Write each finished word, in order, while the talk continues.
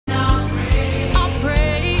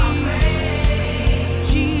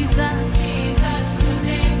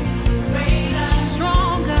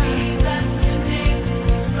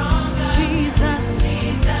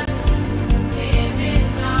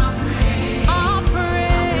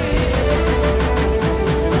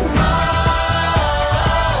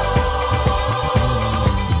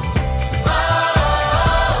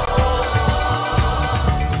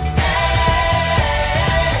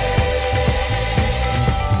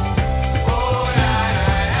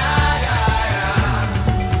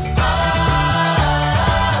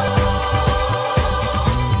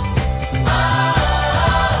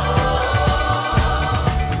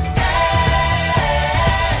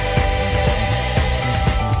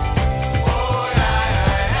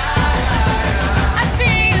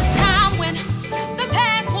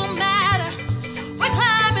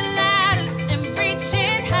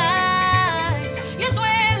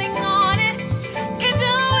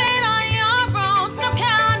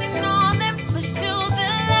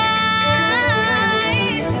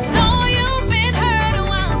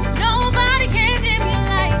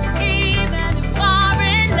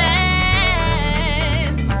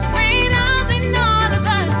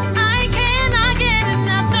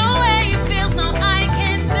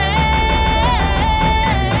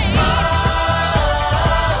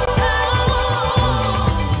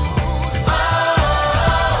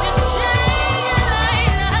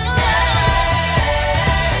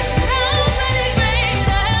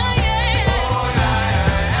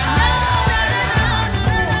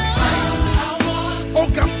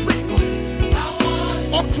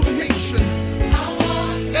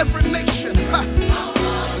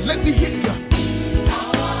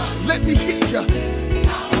me hear you.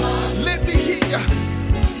 Let me hear you.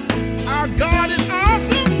 Our God is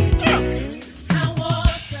awesome. How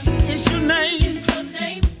awesome It's your name. is your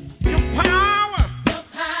name. Your power Your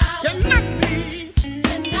power cannot be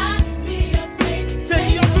cannot be obtained.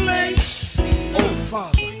 take your place. Oh,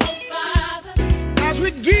 Father, Oh, Father, as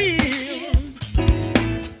we give.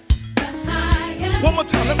 the highest. One more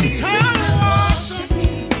time, let me hear you. How awesome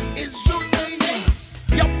is your name.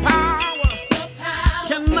 Your power Your power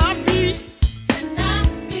cannot be. cannot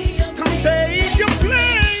be Come obtained. take your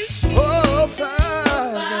place. Oh,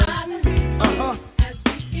 Father. Father,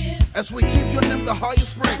 As we give your name the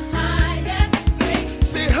highest praise. highest praise.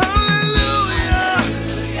 Say hallelujah.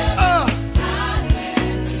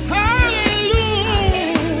 Hallelujah.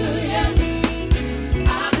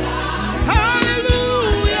 Our God.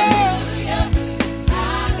 Hallelujah.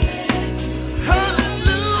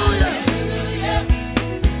 Hallelujah.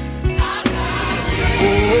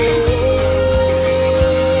 Oh,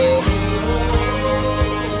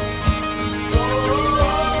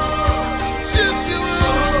 yes, you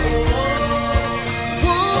are.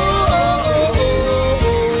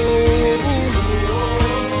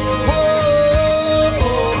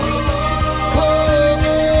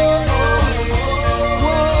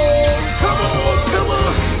 Come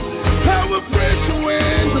on. I will praise you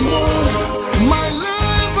in the morning. My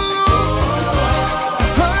life belongs.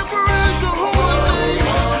 I praise your holy name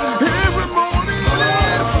every morning and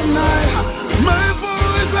every night. My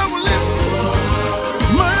voice I will lift it.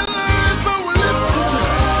 My life I will lift it.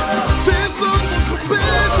 There's no one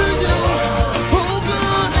compared to you. Oh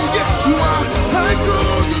God, yes you are. I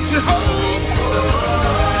call you Jehovah.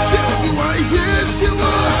 Yes you are. Yes you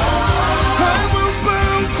are. I will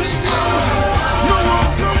bow to you. No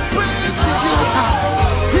one compares to you.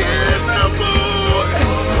 In the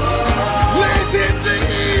morning, late in the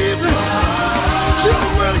evening, you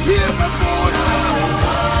will hear my voice.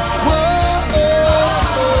 Whoa.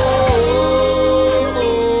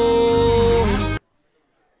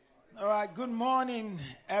 All right, good morning,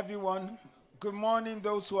 everyone. Good morning,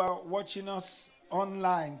 those who are watching us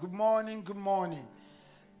online. Good morning, good morning.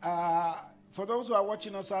 For those who are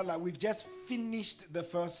watching us online, we've just finished the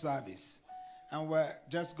first service. And we're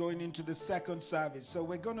just going into the second service. So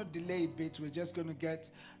we're going to delay a bit. We're just going to get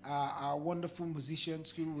our wonderful musicians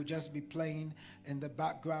who will just be playing in the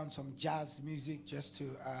background some jazz music just to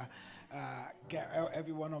get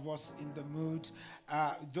every one of us in the mood.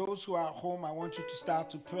 Those who are at home, I want you to start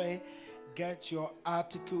to pray. Get your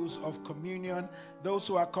articles of communion. Those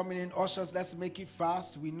who are coming in, ushers, let's make it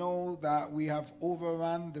fast. We know that we have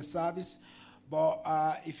overrun the service. But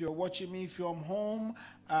if you're watching me from home,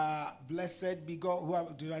 blessed be God.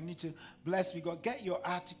 Who do I need to? Blessed be God. Get your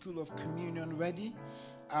article of communion ready.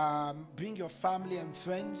 Bring your family and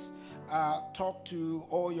friends. Talk to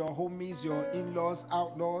all your homies, your in-laws,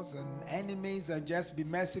 outlaws, and enemies, and just be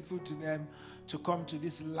merciful to them to come to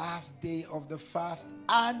this last day of the fast.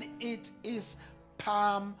 And it is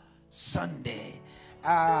Palm Sunday.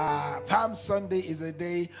 Palm Sunday is a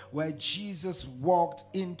day where Jesus walked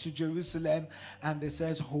into Jerusalem and they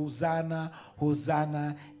says, Hosanna,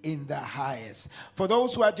 Hosanna in the highest. For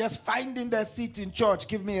those who are just finding their seat in church,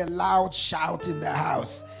 give me a loud shout in the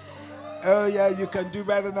house. Oh yeah, you can do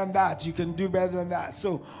better than that. You can do better than that.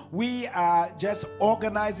 So we are just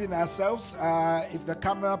organizing ourselves. If the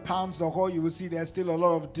camera pounds the hall, you will see there's still a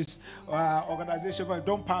lot of this organization. But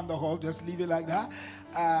don't pound the hall, just leave it like that.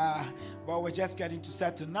 But we're just getting to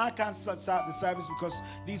settle. Now I can't start the service because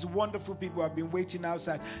these wonderful people have been waiting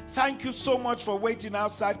outside. Thank you so much for waiting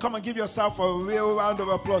outside. Come and give yourself a real round of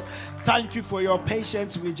applause. Thank you for your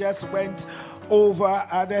patience. We just went over.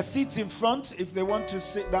 There's seats in front if they want to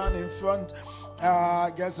sit down in front.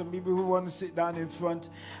 Get some people who want to sit down in front.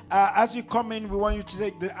 As you come in, we want you to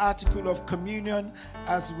take the article of communion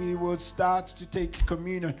as we will start to take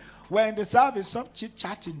communion. We're in the service, stop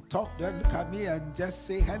chit-chatting, talk, don't look at me and just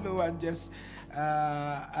say hello and just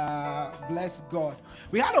bless God.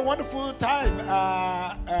 We had a wonderful time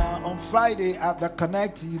on Friday at the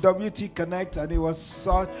Connect, UWT Connect, and it was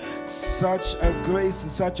such a grace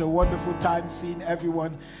and such a wonderful time seeing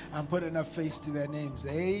everyone and putting a face to their names.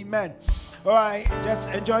 Amen. All right,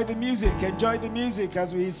 just enjoy the music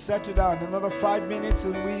as we settle down. Another 5 minutes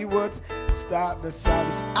and we would start the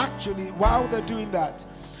service. Actually, while they're doing that,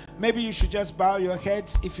 maybe you should just bow your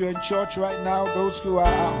heads if you're in church right now, those who are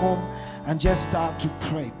at home, and just start to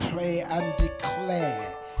pray. Pray and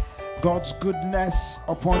declare God's goodness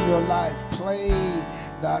upon your life. Pray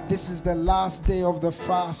that this is the last day of the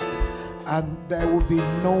fast and there will be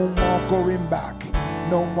no more going back.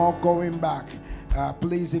 No more going back.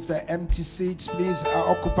 Please, if there are empty seats, please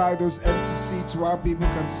occupy those empty seats while people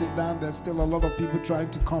can sit down. There's still a lot of people trying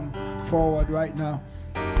to come forward right now.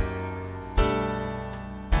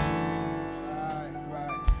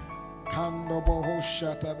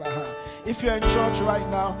 If you're in church right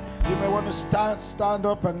now, you may want to stand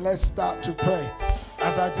up and let's start to pray.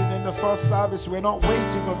 As I did in the first service, we're not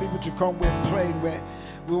waiting for people to come, we're praying.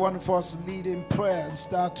 We want for us to lead in prayer and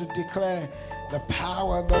start to declare the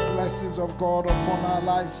power and the blessings of God upon our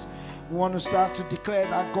lives. We want to start to declare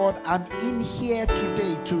that, God, I'm in here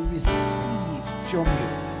today to receive from you.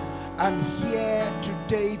 I'm here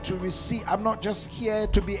today to receive. I'm not just here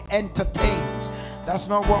to be entertained. That's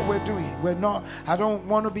not what we're doing. I don't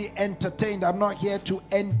want to be entertained. I'm not here to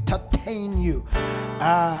entertain you.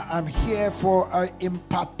 I'm here for an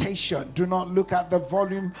impartation. Do not look at the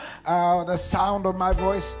volume, the sound of my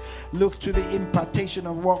voice. Look to the impartation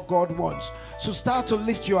of what God wants. So start to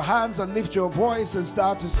lift your hands and lift your voice and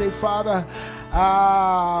start to say, Father,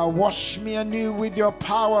 wash me anew with your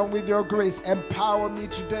power and with your grace. Empower me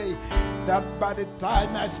today, that by the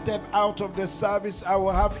time I step out of the service, I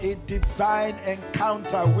will have a divine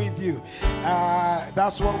encounter with you.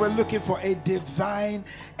 That's what we're looking for, a divine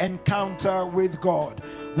encounter with God.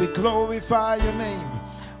 We glorify your name.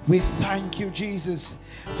 We thank you, Jesus.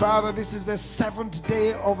 Father, this is the 7th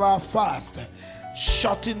day of our fast.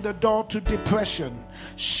 Shutting the door to depression,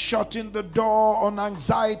 shutting the door on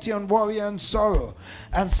anxiety and worry and sorrow,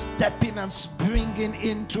 and stepping and bringing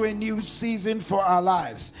into a new season for our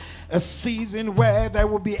lives. A season where there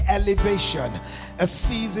will be elevation, a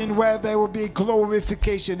season where there will be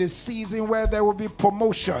glorification, a season where there will be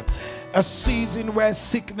promotion, a season where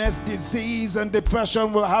sickness, disease, and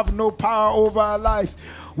depression will have no power over our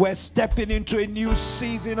life. We're stepping into a new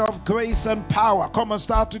season of grace and power. Come and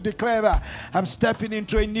start to declare that. I'm stepping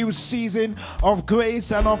into a new season of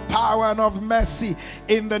grace and of power and of mercy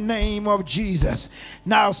in the name of Jesus.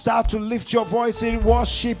 Now start to lift your voice in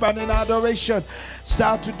worship and in adoration.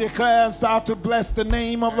 Start to declare and start to bless the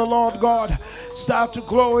name of the Lord God. Start to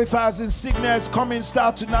glorify as in sickness. Come in,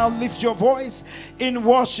 start to now lift your voice in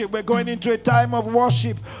worship. We're going into a time of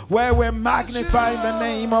worship where we're magnifying the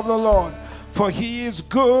name of the Lord. For he is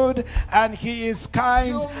good and he is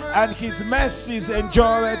kind and his mercies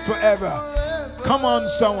endure forever. Come on,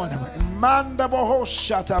 someone. We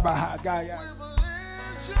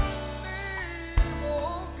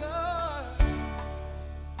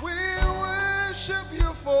worship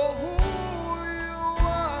you for who you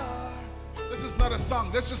are. This is not a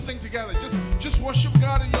song. Let's just sing together. Just worship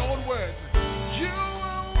God in your own words. You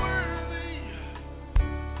are worthy.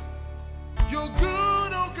 You're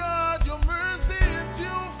good, oh God. Your mercy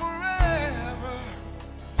endure forever.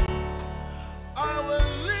 I will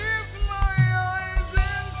lift my eyes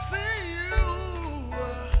and see you,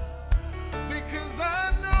 because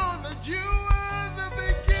I know that you are the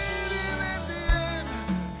beginning and the end,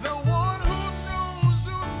 the one who knows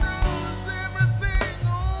everything, oh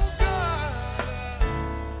God.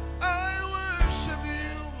 I worship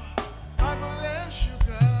you, I bless you,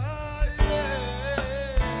 God, yeah,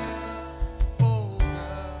 oh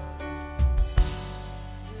God,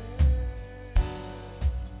 yeah.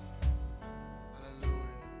 Hallelujah.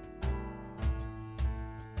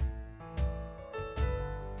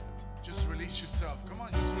 Just release yourself. Come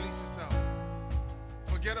on, just release yourself.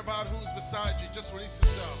 Forget about who's beside you. Just release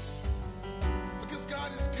yourself. Because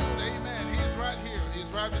God is good. Amen. He's right here. He's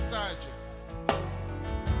right beside you.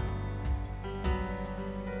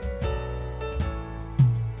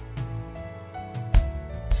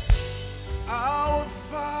 Our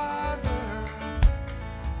Father,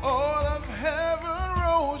 all of heaven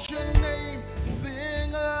rolls your name.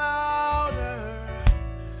 Sing louder.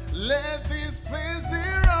 Let this place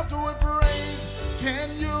erupt with praise. Can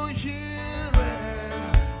you hear it?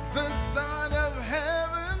 The sound of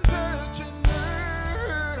heaven touching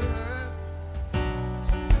earth.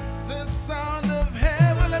 The sound of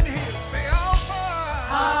heaven. Let me hear you say, Our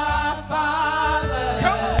Father. Our Father,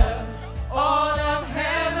 Come on. all of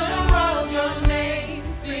heaven rolls your name,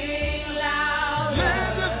 sing louder.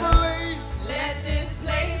 Let this place. Let this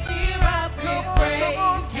place erupt with Come on, praise. come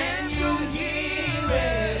on. Can you hear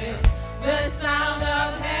it?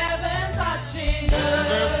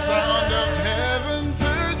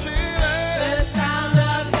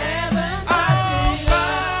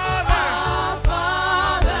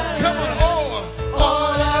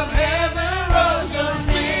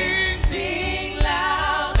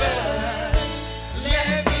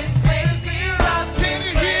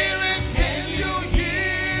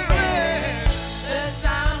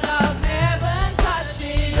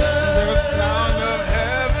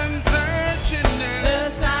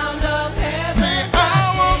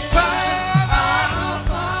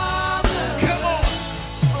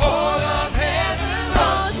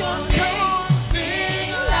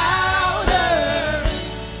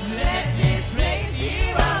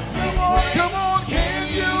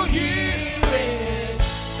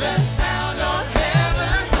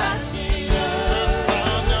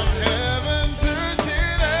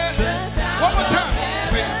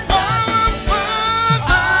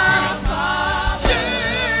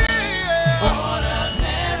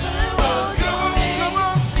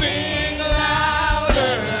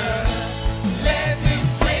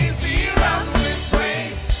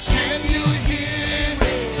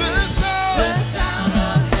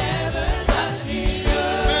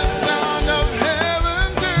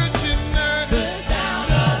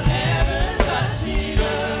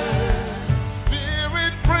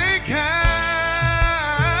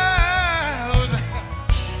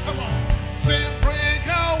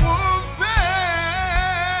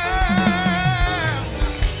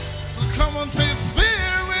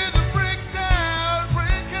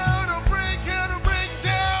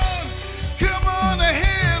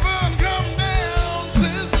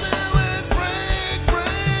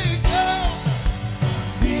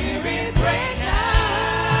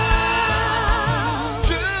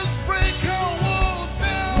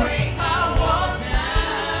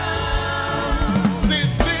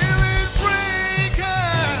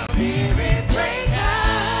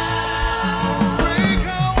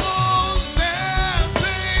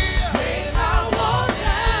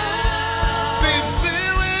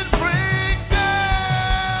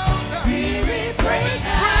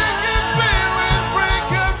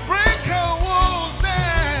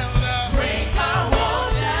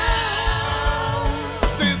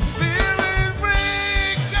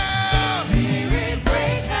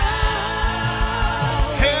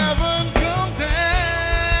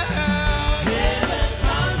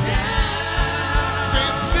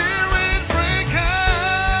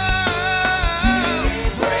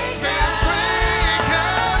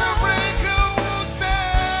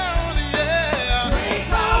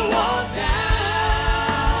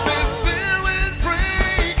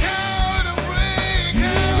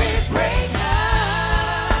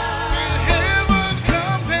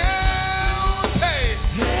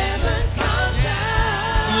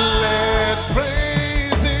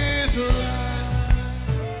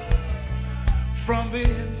 from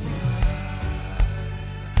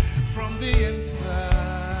the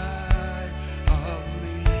inside of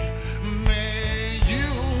me. May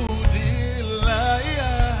you delight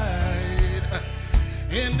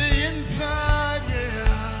in the inside,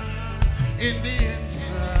 yeah, in the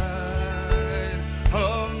inside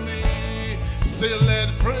of me. Say, let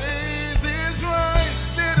praises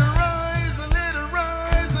rise, let it rise, let it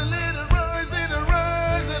rise, let it rise, let it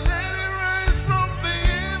rise, let it rise from the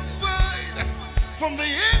inside, from the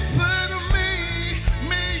inside of me.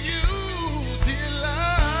 May you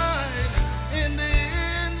delight in the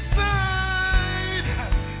inside,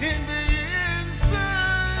 in the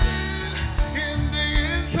inside, in the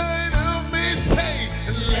inside of me. Say,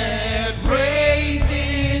 let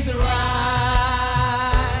Praises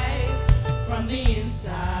rise from the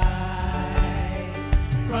inside,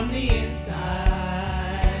 from the inside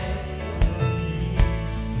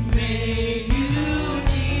of me. May you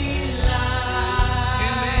delight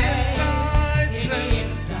in the inside, in the say,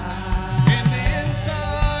 inside, in the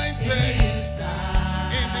inside, in the say,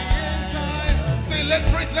 inside. in the inside. Say, let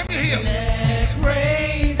praise, let me hear. Let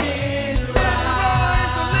praises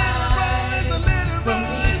rise from the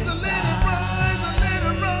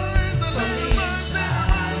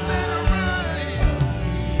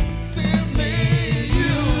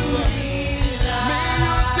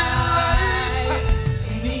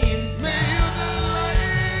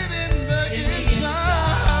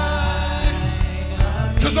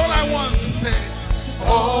Because all I want to say,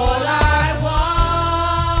 All I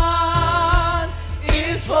want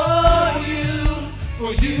is for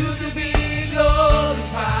you to be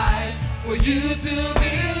glorified, for you to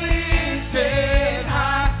be lifted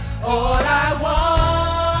high. All I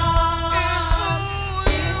want is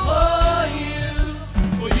for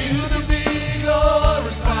you to be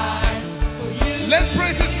glorified, for you let to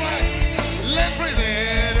praises rise. Let praise,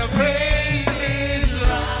 let the praises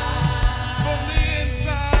rise from the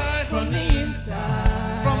inside, from the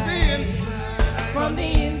inside, from the inside. from the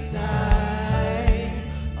inside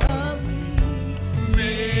of me.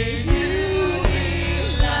 May you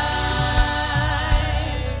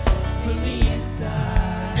delight from the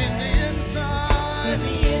inside, In the inside, from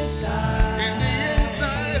the inside, in the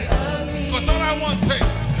inside. of me. Because all I want to say,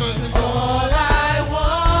 because All I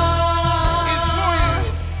want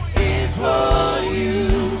it's for you.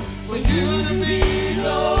 for you to be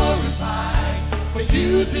glorified, for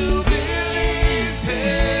you to be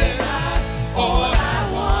lifted high. All I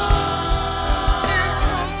want It's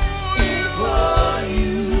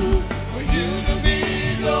for you to be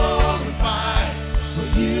glorified, for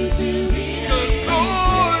you to be Cause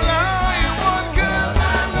all I want, cause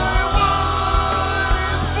all I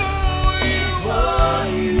want is for you. for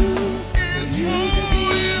you It's to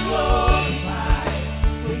be glorified,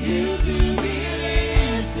 for you to be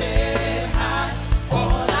lifted high.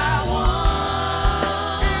 All I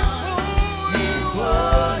want It's for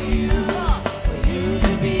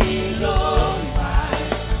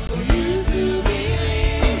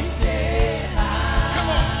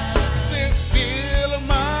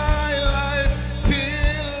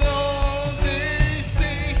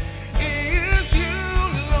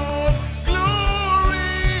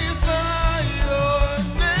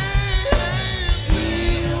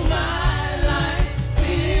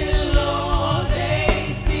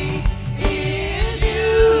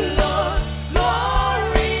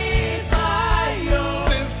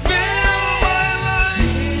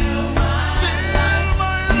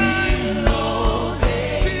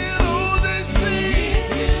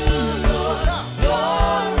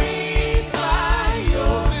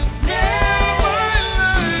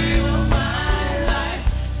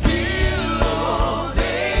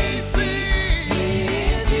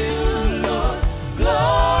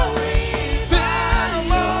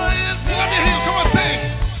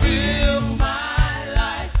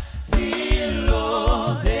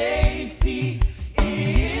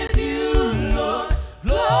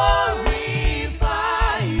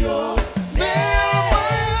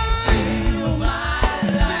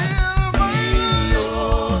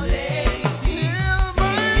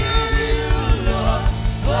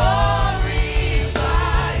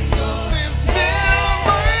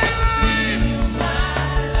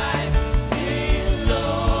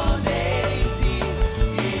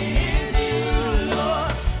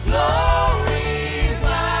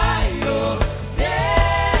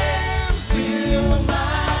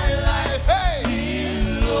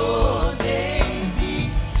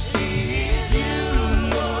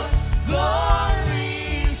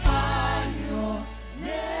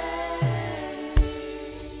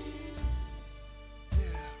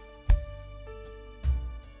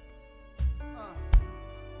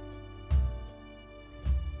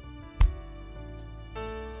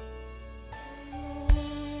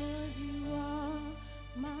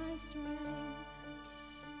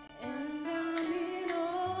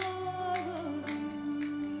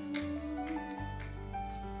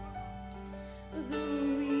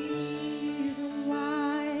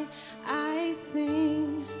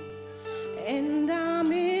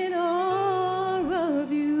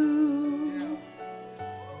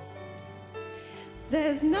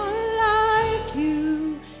There's none like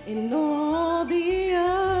you in all the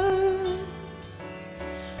earth.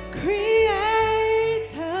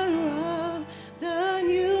 Creator of the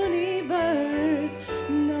universe,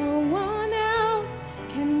 no one else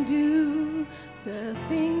can do the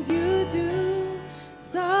things you do.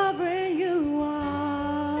 Sovereign you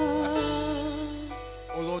are.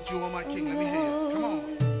 Oh Lord, you are my King. Let me hear it. Come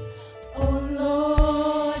on. Oh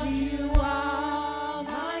Lord, you are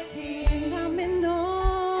my King. I'm in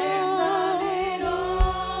awe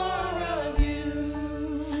of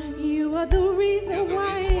you. You are the reason There's a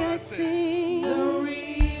why reason why I I sing. sing. The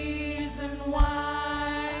reason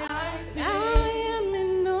why I sing. I am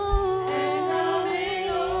in awe. And I'm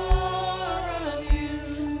in awe of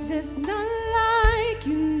you. There's none like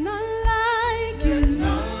you, none like There's you.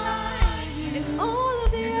 none like you In all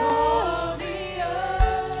of the in earth. all the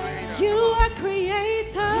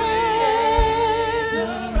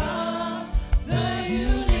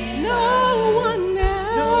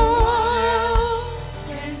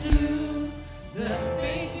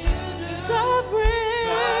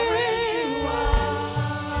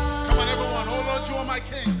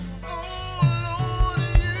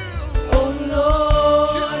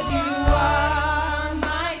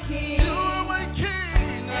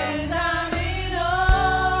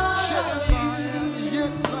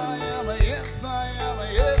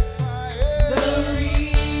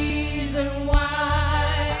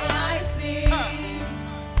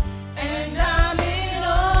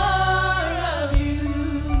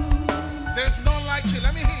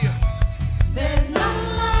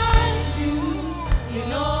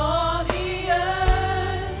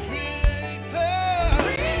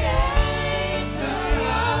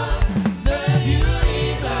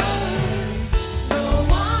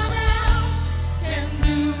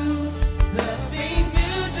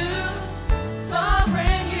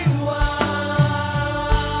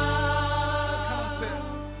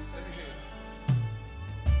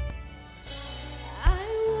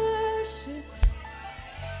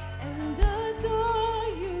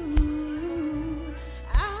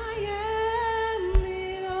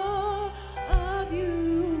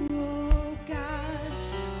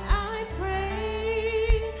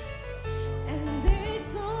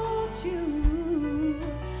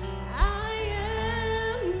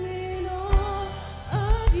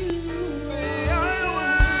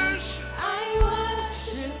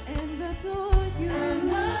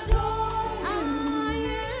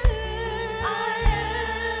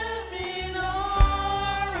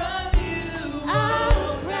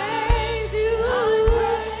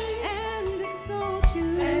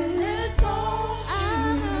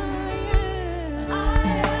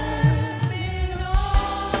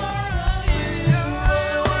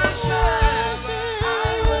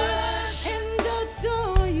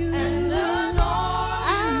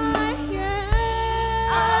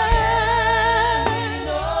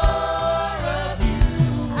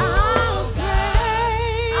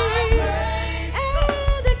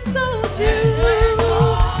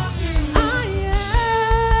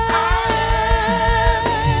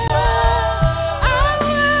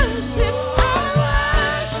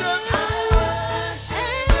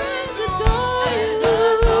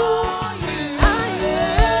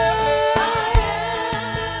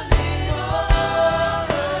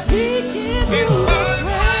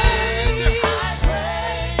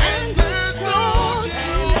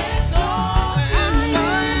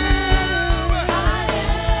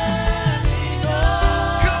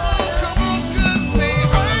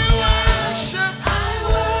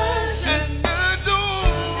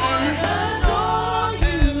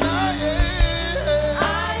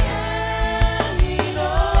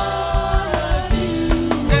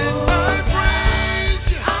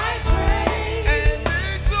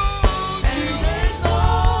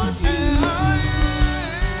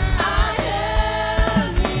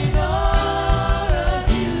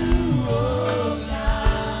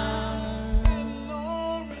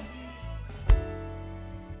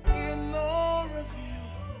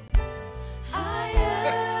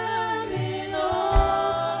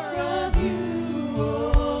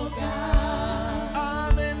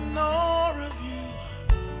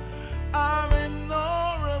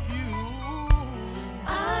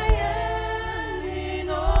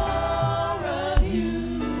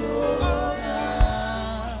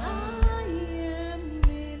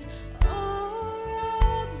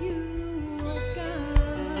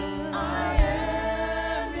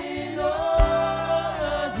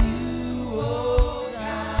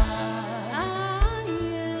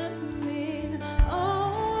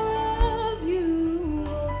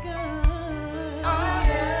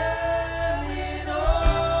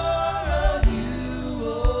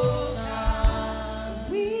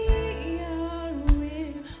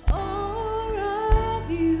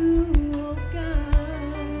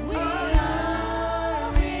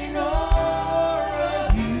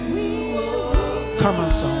Come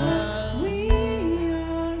on, someone. We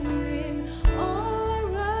are in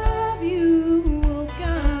awe of you, oh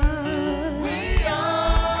God. We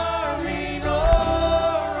are in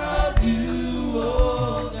awe of you,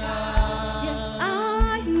 oh God. Yes,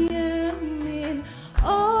 I am in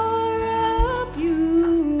awe of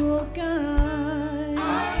you, oh God.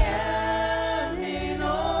 I am in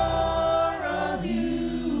awe of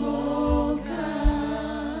you, oh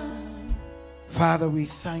God. Father, we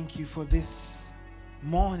thank you for this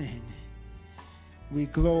morning. We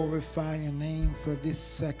glorify your name for this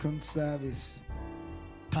second service.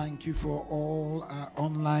 Thank you for all our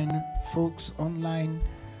online folks, online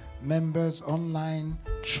members, online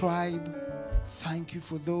tribe. Thank you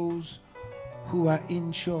for those who are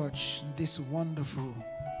in church this wonderful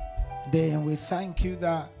day. And we thank you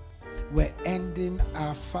that we're ending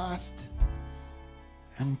our fast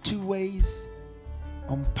in 2 ways,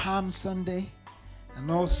 on Palm Sunday, and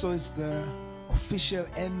also it's the official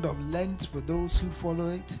end of Lent for those who follow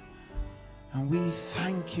it. And we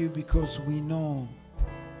thank you because we know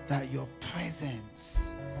that your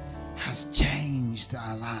presence has changed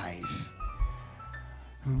our life.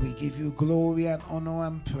 And we give you glory and honor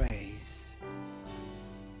and praise.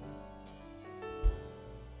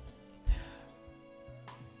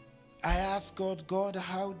 I ask God,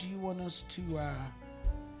 how do you want us to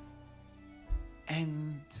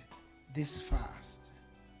end this fast?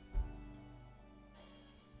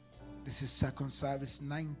 This is second service.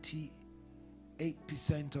 98%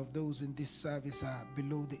 of those in this service are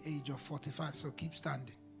below the age of 45, so keep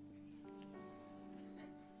standing.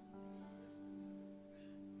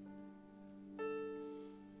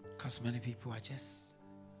 Because many people are just,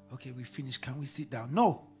 okay, we finished, can we sit down?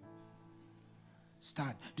 No.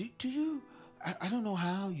 Stand. Do you, I don't know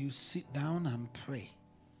how you sit down and pray.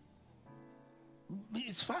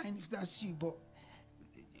 It's fine if that's you, but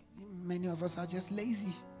many of us are just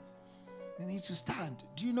lazy. You need to stand.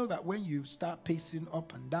 Do you know that when you start pacing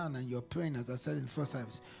up and down and you're praying, as I said in the first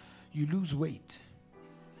service, you lose weight?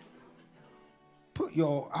 Put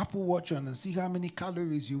your Apple Watch on and see how many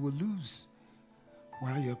calories you will lose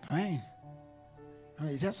while you're praying. I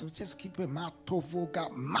mean, just keep a mouth up.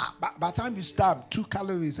 By the time you start, 2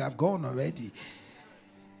 calories have gone already.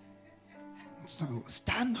 So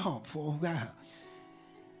stand up for a while.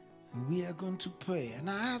 And we are going to pray. And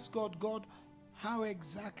I ask God, how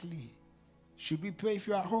exactly should we pray? If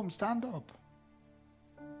you're at home, stand up.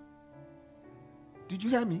 Did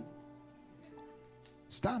you hear me?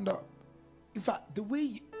 Stand up. In fact, the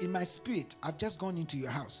way in my spirit, I've just gone into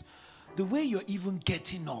your house. The way you're even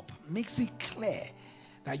getting up makes it clear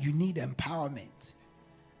that you need empowerment.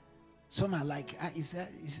 Some are like,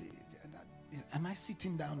 am I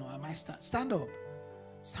sitting down or am I stand up?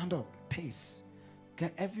 Stand up, pace.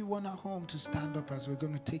 Get everyone at home to stand up as we're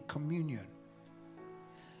going to take communion.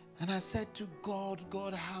 And I said to God,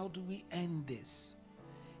 how do we end this?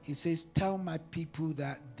 He says, tell my people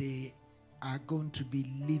that they are going to be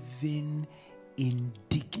living in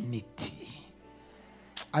dignity.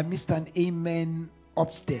 I missed an amen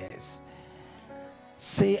upstairs.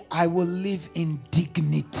 Say, I will live in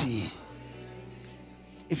dignity.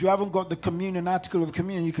 If you haven't got the communion, article of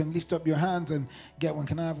communion, you can lift up your hands and get one.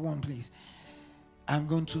 Can I have one, please? I'm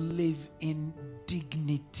going to live in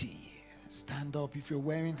dignity. Stand up. If you're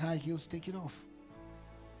wearing high heels, take it off.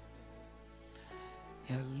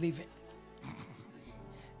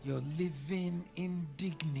 You're living in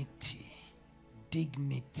dignity.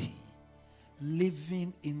 Dignity.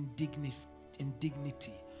 Living in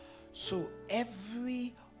dignity. So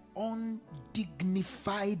every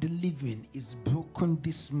undignified living is broken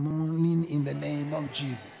this morning in the name of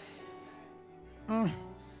Jesus.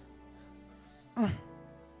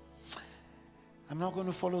 I'm not going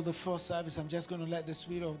to follow the first service. I'm just going to let the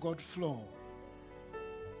Spirit of God flow.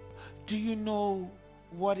 Do you know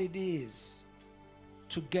what it is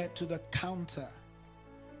to get to the counter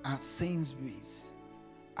at Sainsbury's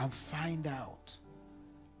and find out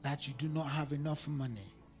that you do not have enough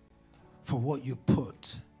money for what you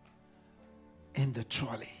put in the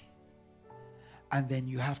trolley? And then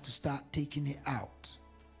you have to start taking it out.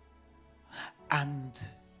 And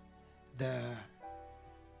the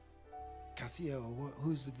cashier, or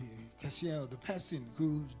who's the cashier, or the person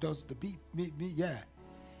who does the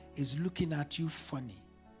is looking at you funny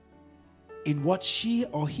in what she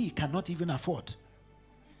or he cannot even afford.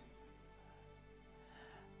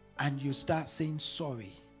 And you start saying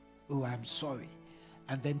sorry. Oh, I'm sorry.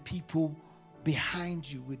 And then people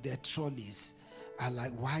behind you with their trolleys are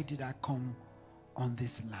like, why did I come on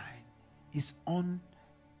this line? It's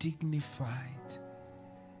undignified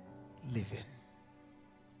living.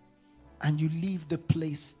 And you leave the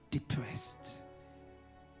place depressed.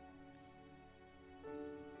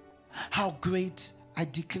 How great, I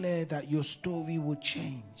declare that your story will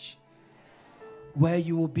change. Where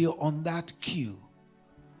you will be on that queue,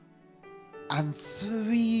 and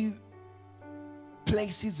 3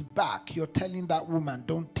 places back, you're telling that woman,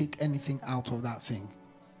 don't take anything out of that thing.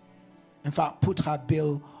 In fact, put her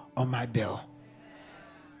bill on my bill.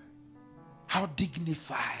 How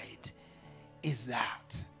dignified is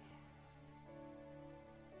that?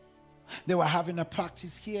 They were having a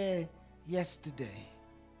practice here yesterday,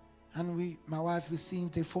 and my wife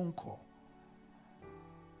received a phone call.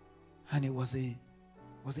 And it was it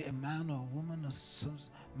a man or a woman or some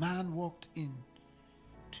man walked in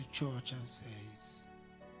to church and says,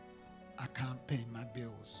 I can't pay my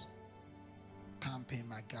bills, can't pay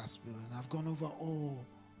my gas bill, and I've gone over all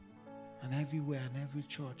and everywhere and every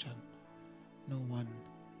church, and no one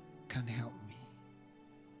can help me.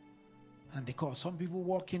 And they call some people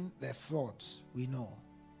walking, they're frauds, we know.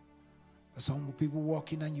 But some people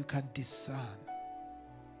walking and you can discern.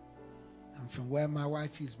 And from where my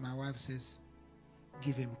wife is, my wife says,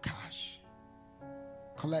 give him cash.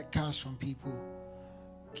 Collect cash from people,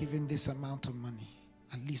 give him this amount of money,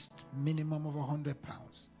 at least minimum of £100.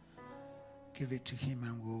 Give it to him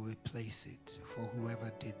and we'll replace it for whoever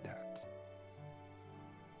did that.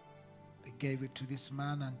 They gave it to this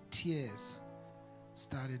man and tears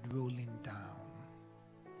started rolling down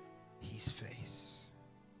his face.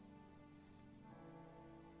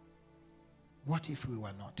 What if we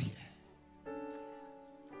were not here?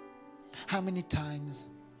 How many times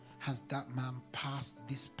has that man passed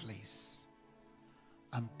this place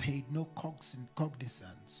and paid no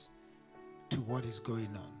cognizance to what is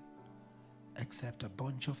going on, except a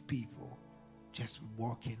bunch of people just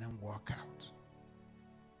walk in and walk out,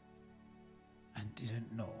 and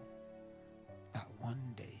didn't know that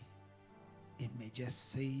one day it may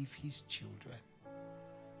just save his children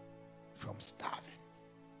from starving.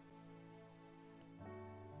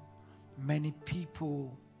 Many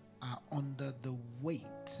people are under the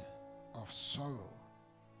weight of sorrow,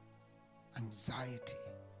 anxiety,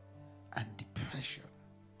 and depression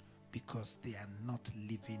because they are not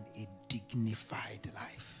living a dignified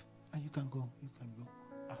life. And you can go.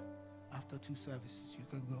 After 2 services, you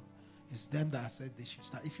can go. It's them that I said they should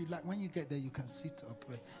start. If you like, when you get there, you can sit or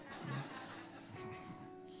pray.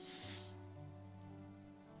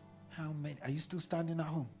 How many? Are you still standing at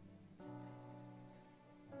home?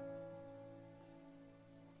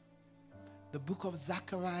 The book of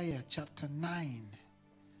Zechariah, chapter 9,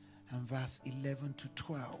 and verse 11 to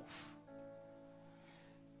 12.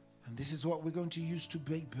 And this is what we're going to use to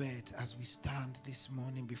break bread as we stand this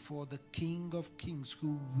morning before the King of Kings,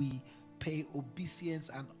 who we pay obeisance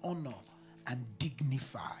and honor and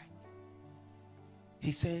dignify.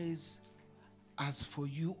 He says, as for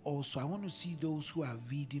you also, I want to see those who are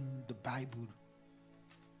reading the Bible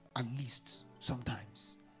at least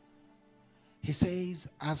sometimes. He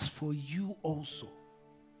says, as for you also,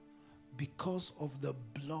 because of the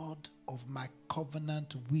blood of my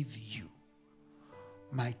covenant with you,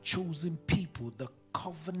 my chosen people, the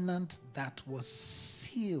covenant that was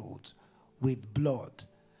sealed with blood,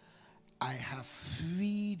 I have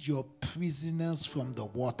freed your prisoners from the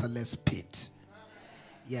waterless pit.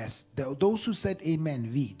 Yes, those who said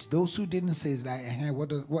amen, read. Those who didn't say,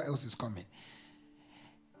 what else is coming?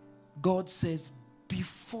 God says,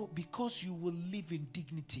 because you will live in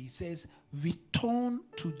dignity, he says, return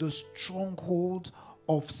to the stronghold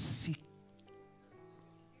of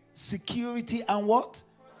security and what?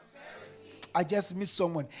 Prosperity. I just missed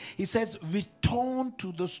someone. He says, return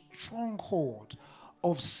to the stronghold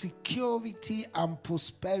of security and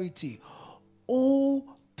prosperity,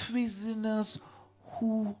 all prisoners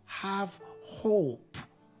who have hope.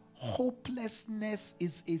 Hopelessness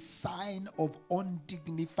is a sign of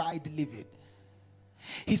undignified living.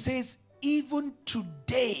 He says, even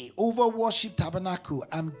today over Worship Tabernacle,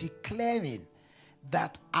 I'm declaring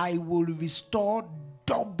that I will restore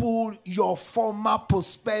double your former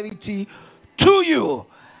prosperity to you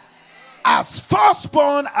as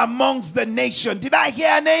firstborn amongst the nation. Did I hear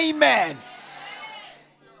an amen?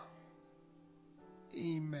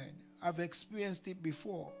 Amen. I've experienced it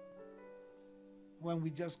before when we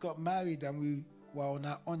just got married and we were on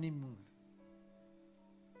our honeymoon.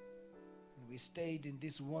 We stayed in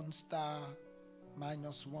this 1-star,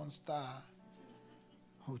 -1-star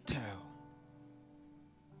hotel.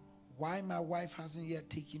 Why my wife hasn't yet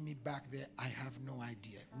taken me back there, I have no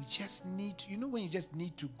idea. We just need, when you just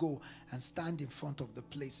need to go and stand in front of the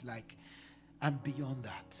place, like, I'm beyond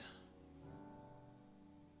that.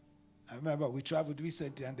 I remember we traveled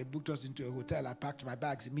recently and they booked us into a hotel. I packed my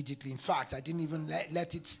bags immediately. In fact, I didn't even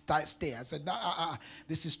let it stay. I said, no,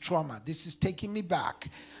 this is trauma. This is taking me back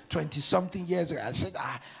 20-something years ago. I said,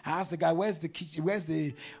 I asked the guy, where's the kitchen? Where's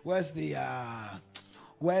the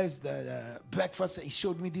breakfast? He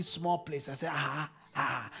showed me this small place. I said, I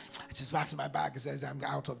just back to my bag. He says, I'm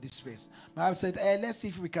out of this space. My wife said, let's see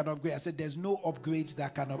if we can upgrade. I said, there's no upgrade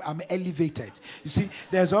that can I'm elevated. You see,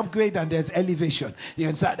 there's upgrade and there's elevation. You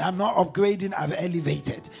understand? I'm not upgrading, I've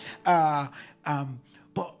elevated. But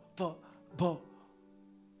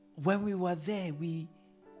when we were there, we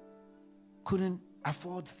couldn't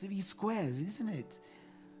afford 3 squares, isn't it?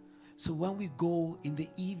 So when we go in the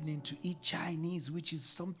evening to eat Chinese, which is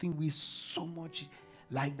something we so much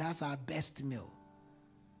like, that's our best meal,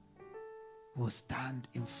 we'll stand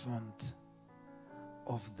in front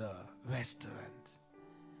of the restaurant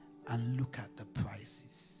and look at the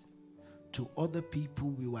prices. To other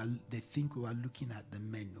people, they think we were looking at the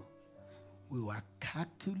menu. We were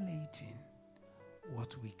calculating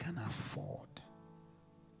what we can afford.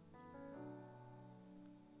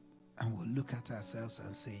 And we'll look at ourselves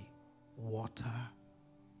and say, water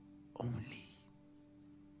only.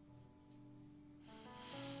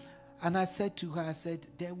 And I said to her,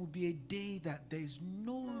 there will be a day that there is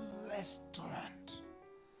no restaurant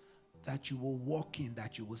that you will walk in,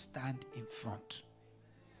 that you will stand in front.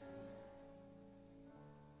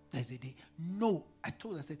 There's a day. No, I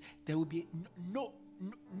told her, I said, there will be no.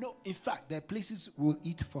 In fact, there are places we'll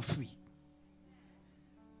eat for free.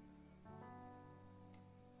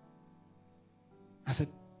 I said,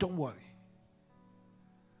 don't worry.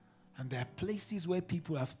 And there are places where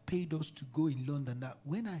people have paid us to go in London that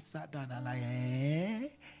when I sat down, I'm like,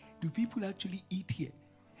 do people actually eat here?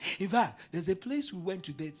 In fact, there's a place we went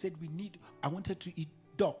to, they said I wanted to eat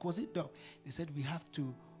duck. Was it duck? They said we have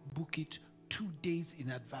to book it 2 days in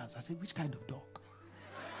advance. I said, which kind of duck?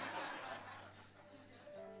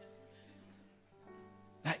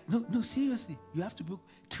 Like, no, seriously. You have to book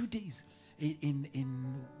 2 days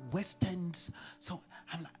in West End. So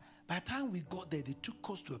I'm like, by the time we got there, they took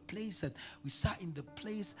us to a place and we sat in the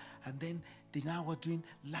place, and then they now were doing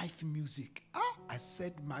live music. I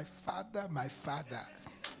said, my father,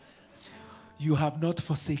 you have not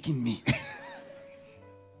forsaken me.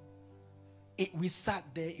 We sat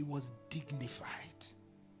there, it was dignified.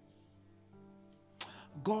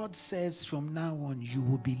 God says from now on, you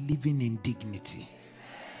will be living in dignity.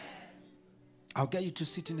 I'll get you to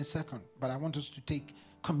sit in a second, but I want us to take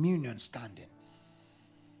communion standing.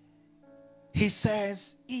 He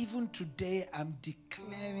says, even today I'm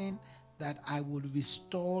declaring that I will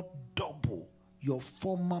restore double your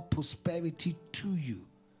former prosperity to you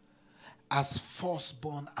as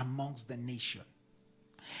firstborn amongst the nation.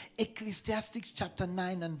 Ecclesiastes chapter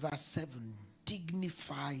 9 and verse 7,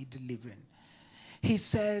 dignified living. He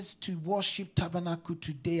says to worship Tabernacle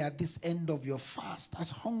today at this end of your fast,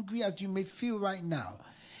 as hungry as you may feel right now.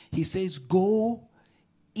 He says, go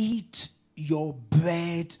eat your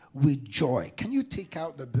bread with joy. Can you take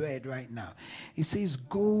out the bread right now? He says,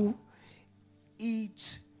 go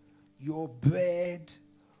eat your bread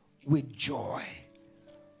with joy.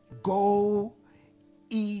 Go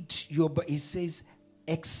eat your bread. He says,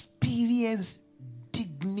 experience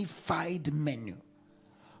dignified menu.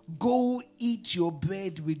 Go eat your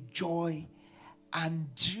bread with joy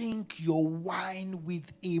and drink your wine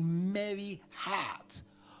with a merry heart,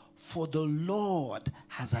 for the Lord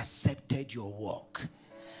has accepted your work.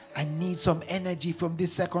 I need some energy from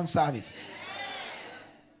this second service.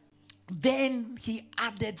 Then he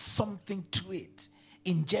added something to it.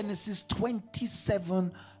 In Genesis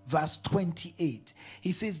 27 verse 28,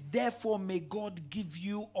 he says, therefore may God give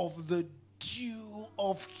you of the dew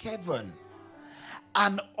of heaven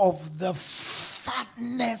and of the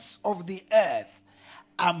fatness of the earth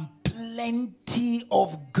and plenty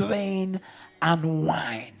of grain and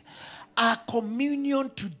wine. Our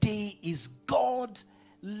communion today is, God,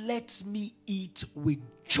 let me eat with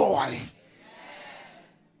joy.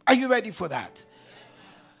 Are you ready for that?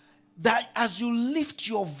 That as you lift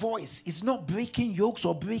your voice, it's not breaking yokes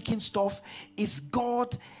or breaking stuff. It's,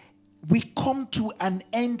 God, we come to an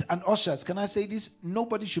end. And ushers, can I say this?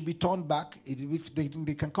 Nobody should be turned back. If they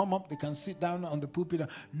can come up, they can sit down on the pulpit.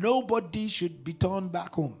 Nobody should be turned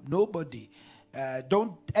back home. Nobody.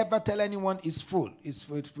 Don't ever tell anyone it's full. It's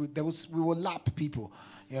full. We will lap people.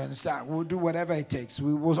 You understand? We'll do whatever it takes.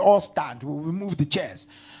 We will all stand. We'll remove the chairs.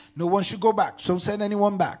 No one should go back. Don't send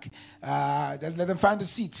anyone back. Let them find a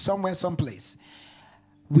seat somewhere, someplace.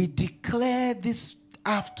 We declare this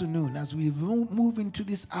afternoon, as we move into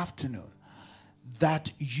this afternoon,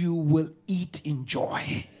 that you will eat in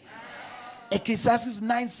joy. Ecclesiastes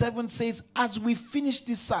 9:7 says, as we finish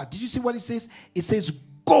this psalm, did you see what it says? It says,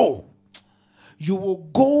 go. You will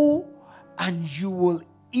go and you will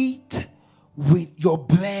eat with your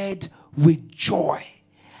bread with joy,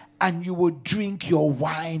 and you will drink your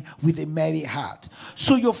wine with a merry heart.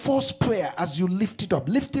 So your first prayer, as you lift it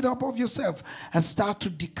up of yourself and start to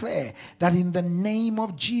declare that in the name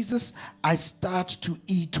of Jesus, I start to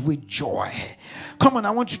eat with joy. Come on,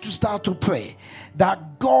 I want you to start to pray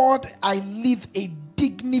that, God, I live a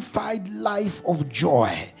dignified life of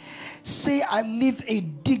joy. Say, I live a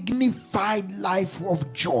dignified life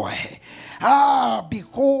of joy.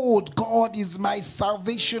 Behold, God is my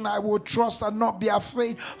salvation. I will trust and not be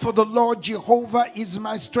afraid, for the Lord Jehovah is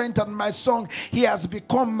my strength and my song. He has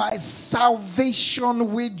become my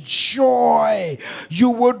salvation with joy. You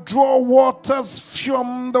will draw waters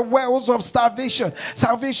from the wells of salvation.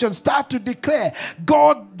 Start to declare,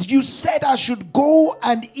 God, you said I should go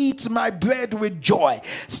and eat my bread with joy.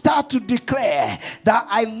 Start to declare that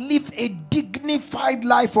I live a dignified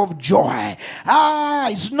life of joy.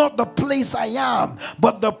 It's not the place I am,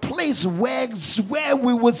 but the place where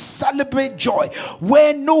we will celebrate joy,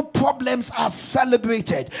 where no problems are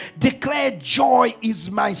celebrated. Declare, joy is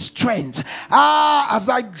my strength. As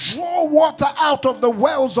I draw water out of the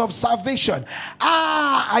wells of salvation,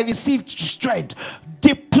 I receive strength.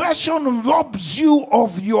 Depression robs you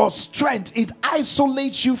of your strength. It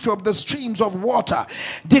isolates you from the streams of water.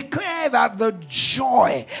 Declare that the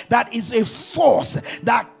joy that is a force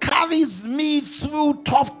that carries me through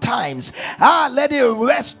tough times, let it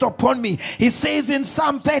rest upon me. He says in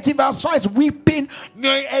Psalm 30 verse 5, weeping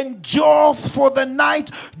may endure for the night,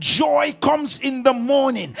 joy comes in the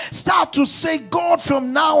morning. Start to say, God,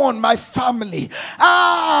 from now on, my family,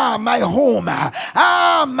 my home,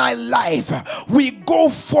 my life, we go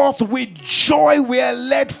forth with joy. We are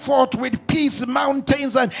led forth with peace.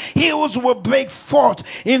 Mountains and hills will break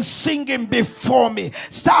forth in singing before me.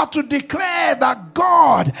 Start to declare that,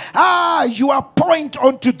 God, you appoint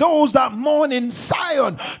unto those that mourn in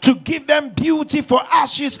Zion to give them beauty for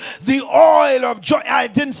ashes, the oil of joy. I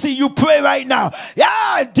didn't see you pray right now.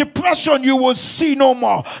 Depression you will see no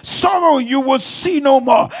more. Sorrow you will see no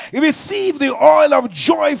more. Receive the oil of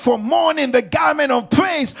joy for mourning, the garment of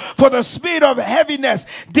praise for the spirit of heaviness.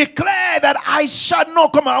 Declare that I shall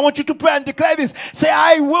not. Come on, I want you to pray and declare this. Say,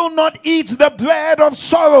 I will not eat the bread of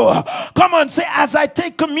sorrow. Come on, say, as I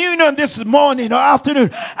take communion this morning or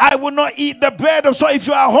afternoon, I will not eat the bread of sorrow. If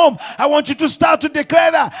you are home, I want you to start to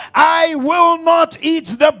declare that I will not eat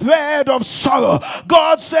the bread of sorrow.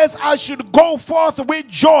 God says I should go forth with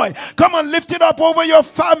joy. Come on, lift it up over your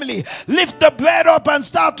family. Lift the bread up and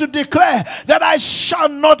start to declare that I shall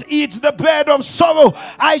not eat the bread of sorrow.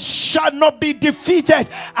 I shall not be defeated.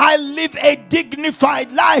 I live a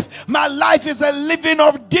dignified life. My life is a living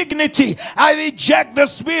of dignity. I reject the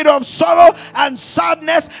spirit of sorrow and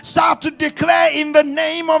sadness. Start to declare in the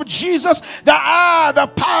name of Jesus that the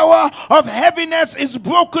power of heaviness is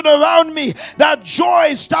broken around me. That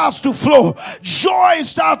joy starts to flow. Joy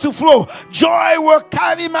starts to flow. Joy will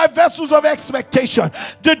carry my vessels of expectation.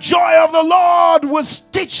 The joy of the Lord will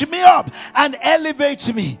stitch me up and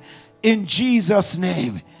elevate me in Jesus'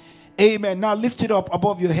 name. Amen. Now lift it up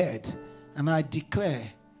above your head, and I declare,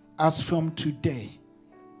 as from today,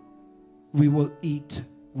 we will eat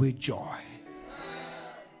with joy.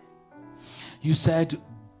 You said,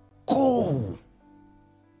 go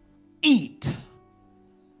eat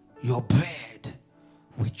your bread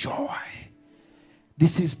with joy.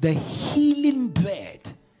 This is the healing bread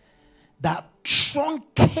that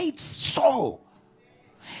truncates sorrow.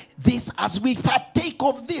 This, as we partake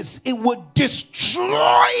of this, it will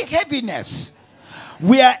destroy heaviness.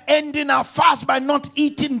 We are ending our fast by not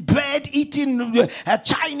eating bread, eating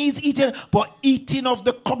Chinese eating, but eating of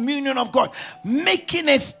the communion of God, making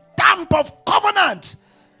a stamp of covenant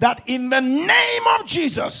that in the name of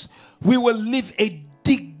Jesus we will live a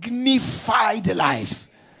dignified life.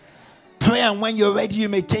 Pray, and when you're ready, you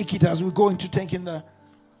may take it as we go into taking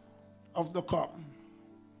of the cup.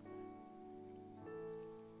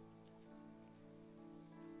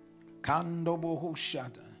 Kandobo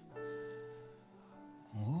Hoshata.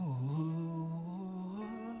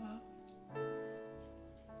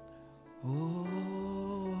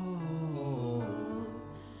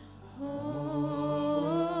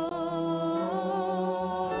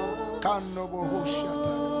 Kandobo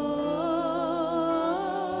Hoshata.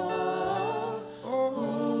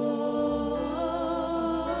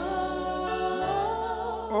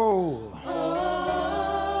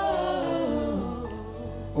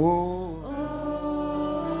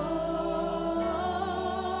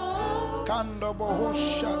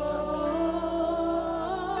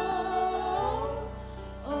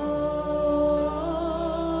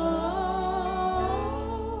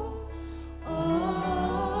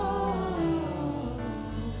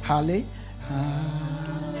 Halle.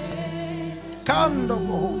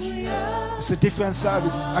 It's a different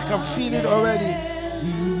service. I can feel it already.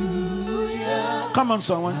 Come on,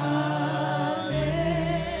 someone.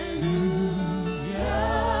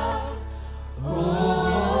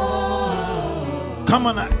 Come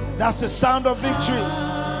on. That's the sound of victory.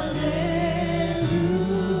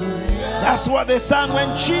 That's what they sang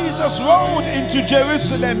when Jesus rode into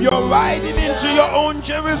Jerusalem. You're riding into your own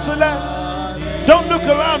Jerusalem. Don't look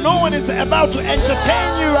around. No one is about to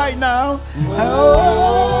entertain you right now.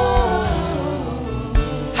 Oh.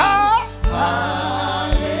 Ha.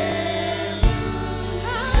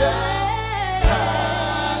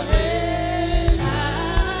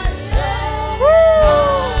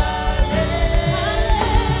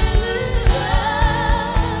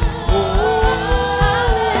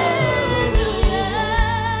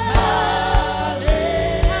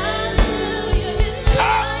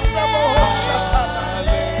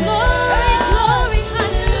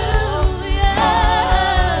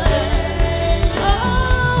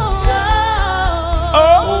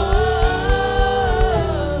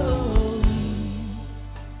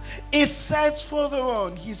 It says further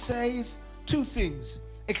on, he says two things.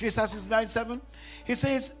 Ecclesiastes 9:7. He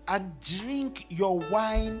says, and drink your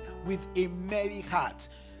wine with a merry heart.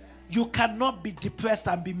 You cannot be depressed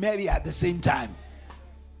and be merry at the same time.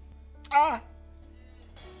 I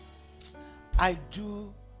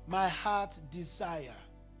do my heart's desire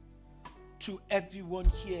to everyone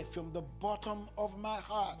here from the bottom of my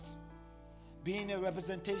heart, being a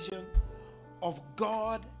representation of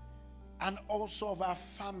God and also of our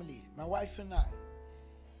family, my wife and I,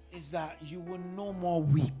 is that you will no more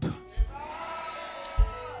weep.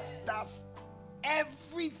 That's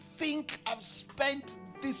everything I've spent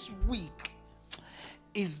this week,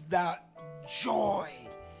 is that joy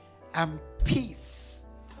and peace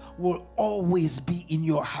will always be in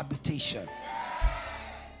your habitation.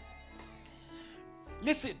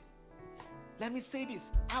 Listen, let me say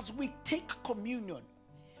this. As we take communion,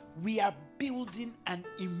 we are building an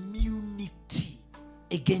immunity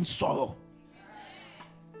against sorrow.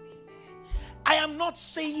 I am not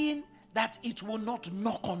saying that it will not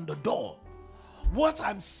knock on the door. What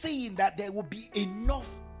I'm saying, that there will be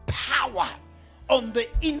enough power on the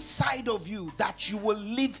inside of you that you will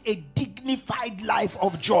live a dignified life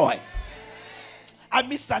of joy. I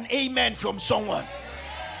missed an amen from someone.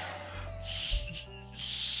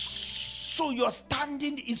 So your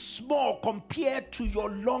standing is small compared to your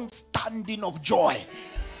long standing of joy.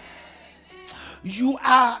 You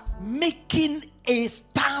are making a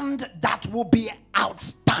stand that will be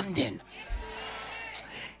outstanding.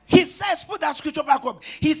 He says, put that scripture back up.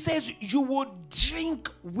 He says, you will drink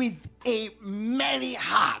with a merry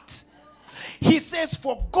heart. He says,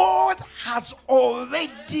 for God has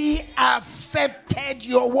already accepted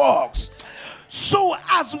your works. So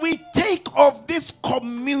as we take of this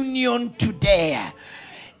communion today,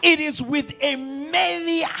 it is with a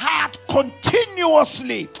merry heart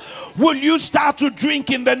continuously will you start to drink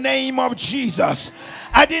in the name of Jesus.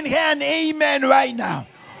 I didn't hear an amen right now.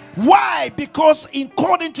 Why? Because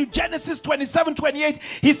according to Genesis 27:28,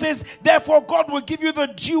 he says, therefore God will give you the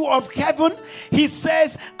dew of heaven, he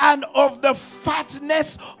says, and of the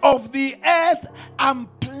fatness of the earth, and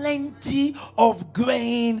plenty of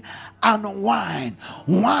grain and wine.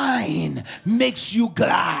 Wine makes you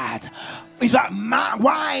glad. Is that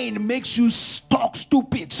wine makes you talk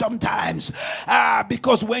stupid sometimes,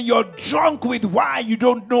 because when you're drunk with wine, you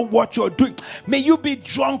don't know what you're doing. May you be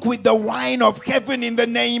drunk with the wine of heaven in the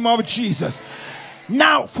name of Jesus.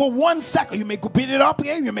 Now, for 1 second, you may go beat it up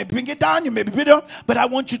here, you may bring it down, you may beat it up, but I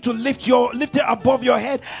want you to lift it above your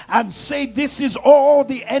head and say, this is all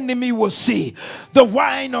the enemy will see. The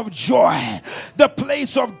wine of joy, the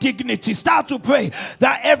place of dignity. Start to pray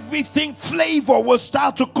that everything flavor will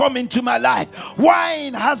start to come into my life.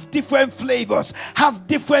 Wine has different flavors, has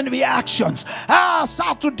different reactions.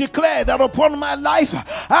 Start to declare that upon my life,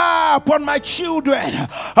 upon my children,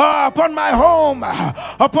 upon my home,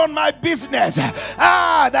 upon my business,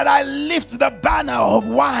 that I lift the banner of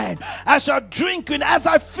wine. I shall drink, and as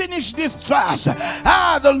I finish this fast,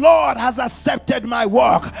 the Lord has accepted my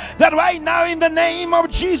work. That right now, in the name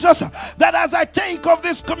of Jesus, that as I take of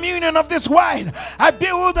this communion of this wine, I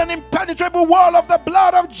build an impenetrable wall of the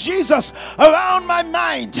blood of Jesus around my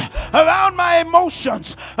mind, around my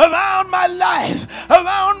emotions, around my life,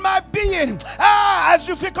 around my being. As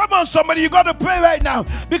you think, come on somebody, you got to pray right now,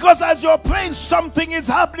 because as you're praying, something is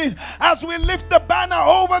happening. As we lift the banner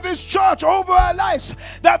over this church, over our lives,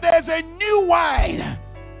 that there's a new wine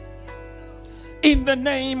in the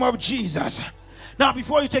name of Jesus. Now,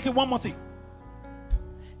 before you take it, one more thing.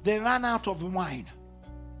 They ran out of wine.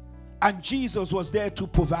 and Jesus was there to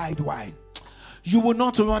provide wine, you will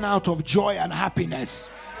not run out of joy and happiness.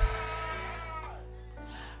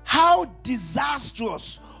 How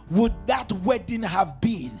disastrous would that wedding have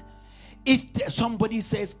been if somebody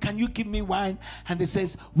says, can you give me wine? And they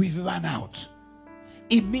says, we've run out.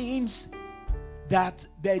 It means that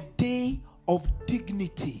the day of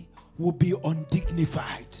dignity will be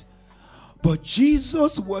undignified. But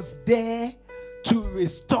Jesus was there to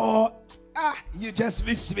restore. You just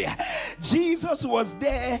missed me. Jesus was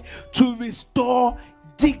there to restore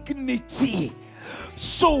dignity.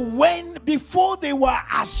 So before they were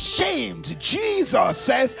ashamed, Jesus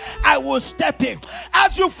says, I will step in.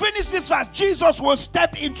 As you finish this verse, Jesus will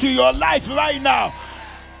step into your life right now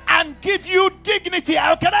and give you dignity.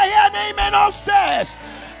 Can I hear an amen upstairs?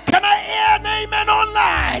 Can I hear an amen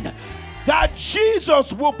online? That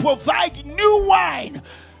Jesus will provide new wine.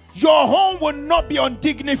 Your home will not be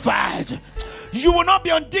undignified. You will not be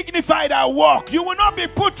undignified at work. You will not be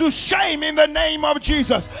put to shame in the name of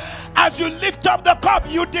Jesus. As you lift up the cup,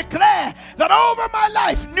 you declare that over my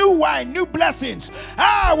life, new wine, new blessings.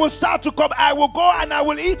 I will start to come. I will go and I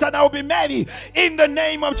will eat and I will be merry in the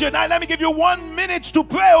name of Jesus. Now let me give you 1 minute to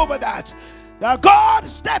pray over that. Now God,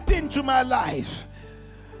 step into my life.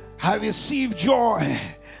 I receive joy.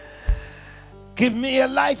 Give me a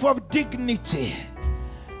life of dignity.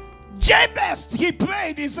 Jabez, he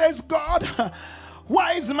prayed, he says, God,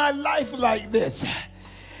 why is my life like this?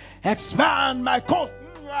 Expand my coat.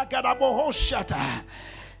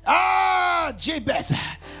 Jabez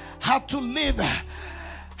had to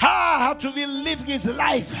relive his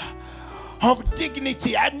life of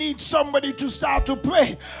dignity. I need somebody to start to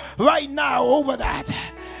pray right now over that.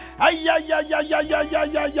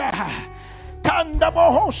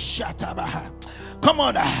 Come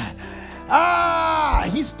on.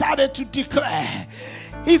 He started to declare.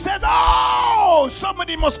 He says, oh,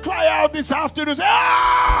 somebody must cry out this afternoon. Say,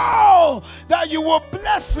 oh, that you will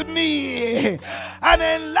bless me and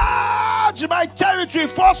enlarge my territory.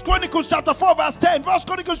 1 Chronicles chapter 4 verse 10. 1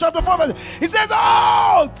 Chronicles chapter 4 verse 10. He says,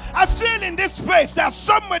 oh, I feel in this place that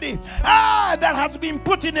somebody that has been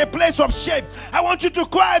put in a place of shame. I want you to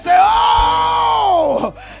cry and say,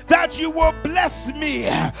 oh, that you will bless me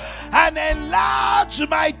and enlarge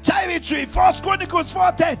my territory. 1 Chronicles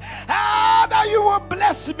 4:10. That you will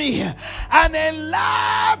bless me and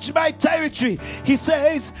enlarge my territory. He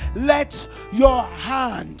says, let your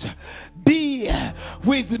hand be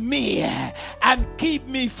with me and keep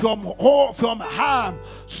me from harm,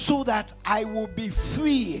 so that I will be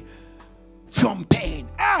free from pain.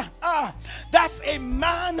 That's a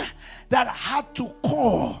man that had to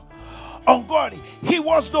call on God. He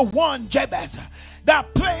was the one, Jabez,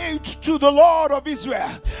 that prayed to the Lord of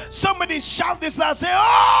Israel. Somebody shout this and say,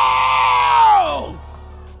 oh!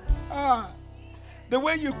 The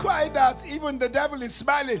way you cry that, even the devil is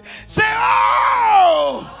smiling. Say,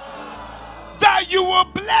 oh, that you will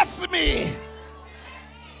bless me.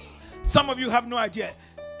 Some of you have no idea.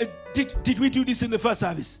 Did we do this in the first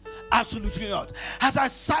service? Absolutely not. As I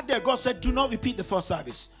sat there, God said, do not repeat the first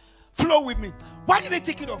service. Flow with me. Why did they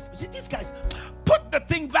take it off? These guys, put the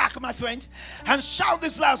thing back, my friend, and shout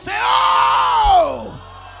this loud. Say, oh,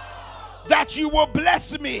 that you will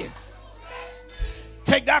bless me.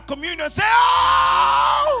 Take that communion. Say,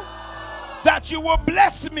 oh, that you will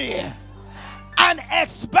bless me and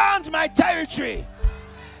expand my territory.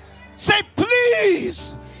 Say,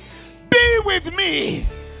 please be with me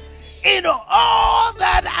in all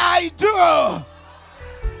that I do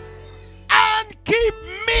and keep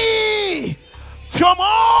me from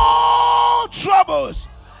all troubles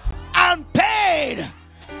and pain.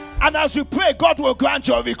 And as you pray, God will grant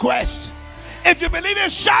your request. If you believe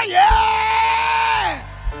it, shout yeah!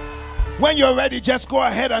 When you're ready, just go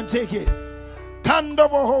ahead and take it.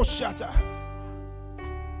 Kandobo shata.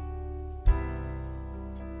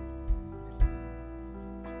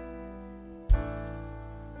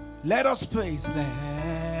 Let us praise.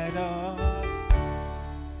 Let us.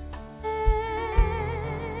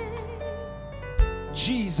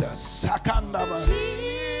 Jesus. Sakandaba.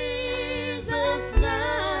 Jesus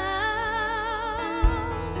now.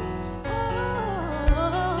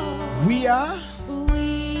 We are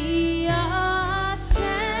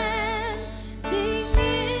standing in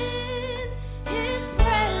His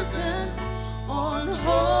presence on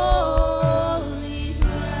holy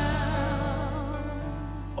ground.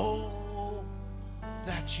 oh,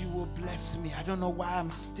 that you will bless me. I don't know why I'm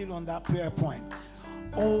still on that prayer point.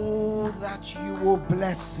 Oh, that you will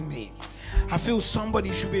bless me. I feel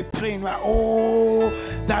somebody should be praying, right? Oh,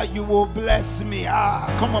 that you will bless me.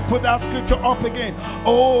 Come on, put that scripture up again.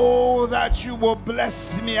 Oh, that you will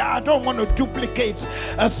bless me. I don't want to duplicate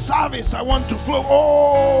a service. I want to flow.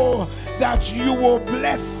 Oh, that you will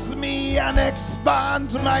bless me and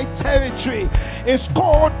expand my territory. It's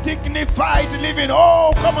called dignified living.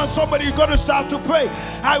 Oh, come on, somebody, you got to start to pray.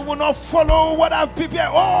 I will not follow what I've prepared.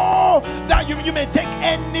 Oh, that you may take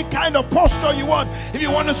any kind of posture you want. If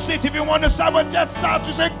you want to sit, if you want to stand, but just start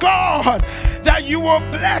to say, God, that you will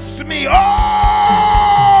bless me.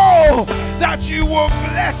 Oh, that you will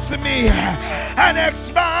bless me and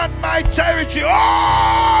expand my territory.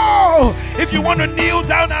 Oh, if you want to kneel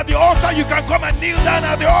down at the altar, you can come and kneel down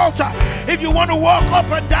at the altar. If you want to walk up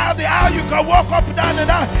and down the aisle, you can walk up, down and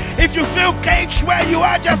down. If you feel caged where you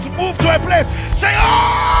are, just move to a place. Say,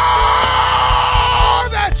 oh,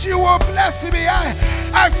 that you will bless me. I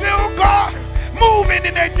feel God moving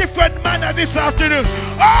in a different manner this afternoon.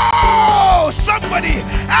 Oh, somebody,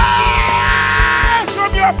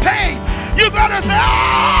 from your pain, you gotta say,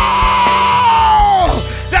 oh,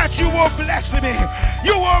 that you will bless me.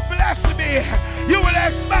 You will bless me. You will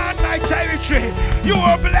expand my territory. You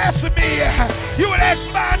will bless me. You will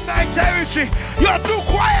expand my territory. You're too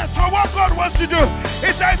quiet for what God wants to do. He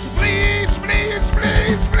says, please, please,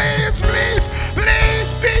 please, please, please, please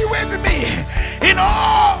be with me in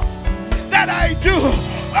all that I do.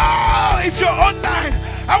 Oh, if you're online,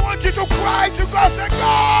 I want you to cry to God. Say,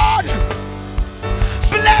 God,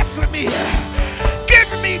 bless me. Give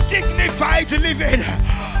me dignified living.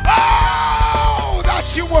 Oh,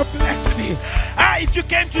 that you will bless me. If you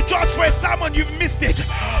came to church for a sermon, you've missed it.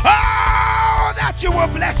 Oh, that you will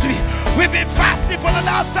bless me. We've been fasting for the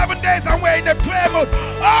last 7 days and we're in a prayer mode.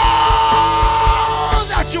 Oh,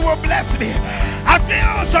 that you will bless me. I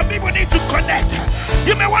feel some people need to connect.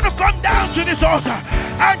 You may want to come down to this altar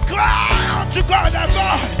and cry out to God that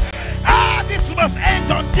God, this must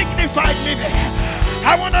end on dignified living.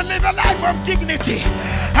 I want to live a life of dignity.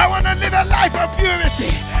 I want to live a life of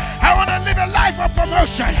purity. I want to live a life of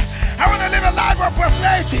promotion. I want to live a life of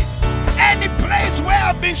prosperity. Any place where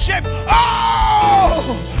I've been shaped, oh,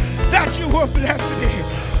 that you will bless me.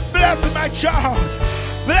 Bless my child.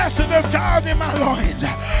 Bless the child in my loins.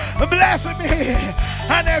 Bless me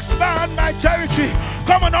and expand my territory.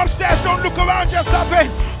 Come on upstairs, don't look around, just stop it.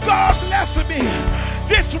 God bless me.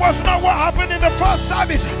 This was not what happened in the first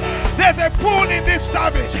service. There's a pull in this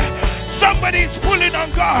service. Somebody is pulling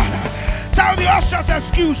on God. Tell the ushers,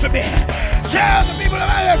 excuse me. Tell the people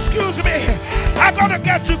around, excuse me. I gotta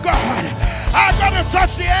get to God. I gotta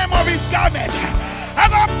touch the hem of his garment. I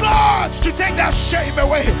got God to take that shame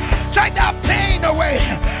away. Take that pain away.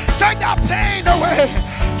 Take that pain away.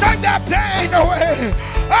 Take that pain away.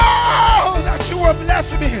 Oh, that you will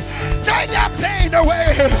bless me. Take that pain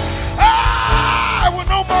away. I will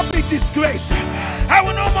no more be disgraced. I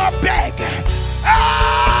will no more beg.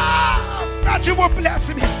 That you will bless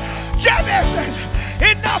me. Jabez says,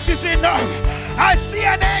 enough is enough. I see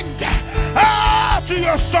an end to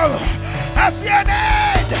your sorrow. I see an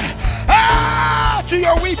end to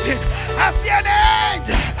your weeping. I see an end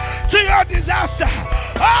to your disaster.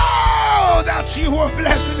 Oh, that you will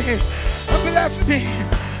bless me. Bless me.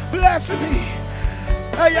 Bless me.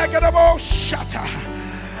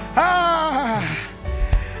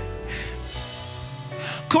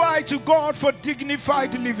 Cry to God for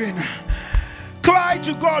dignified living. Cry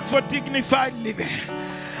to God for dignified living.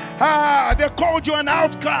 They called you an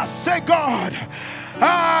outcast. Say, God,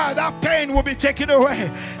 that pain will be taken away.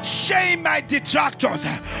 Shame my detractors.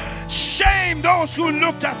 Shame those who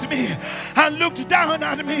looked at me and looked down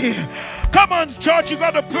at me. Come on, church, you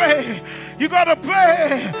got to pray. You got to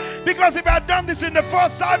pray. Because if I had done this in the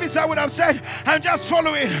first service, I would have said, I'm just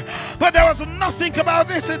following. But there was nothing about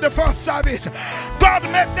this in the first service. God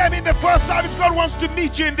met them in the first service. God wants to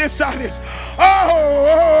meet you in this service. Oh,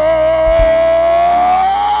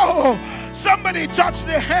 somebody touched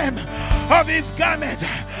the hem of his garment.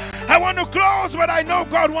 I want to close, but I know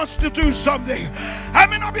God wants to do something. I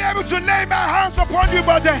may not be able to lay my hands upon you,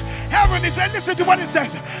 but heaven, he said, listen to what he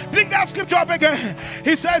says. Bring that scripture up again.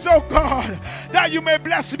 He says, oh God, that you may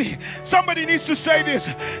bless me. Somebody needs to say this.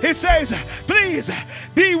 He says, please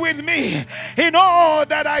be with me in all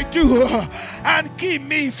that I do and keep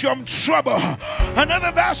me from trouble.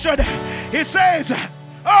 Another version, he says,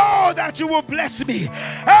 oh, that you will bless me.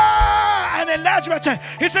 An enlargement.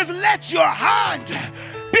 He says, let your hand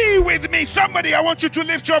be with me. Somebody, I want you to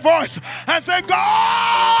lift your voice and say,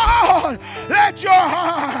 God, let your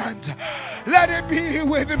hand Let it be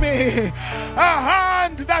with me. A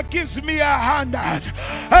hand that gives me a handout.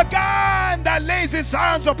 A God that lays his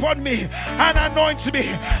hands upon me and anoints me.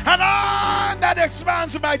 An hand that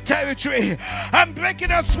expands my territory. I'm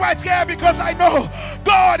breaking a sweat here because I know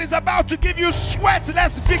God is about to give you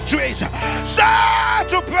sweatless victories. Start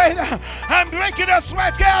to pray. I'm breaking a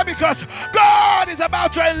sweat here because God is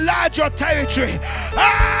about to enlarge your territory.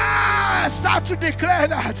 Start to declare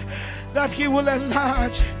that he will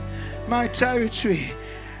enlarge my territory.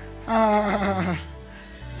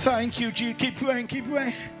 Thank you, G. Keep praying, keep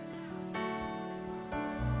praying.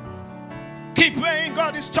 Keep praying.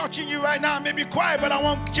 God is touching you right now. Maybe quiet, but I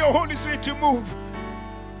want your Holy Spirit to move.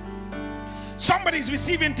 Somebody's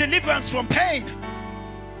receiving deliverance from pain.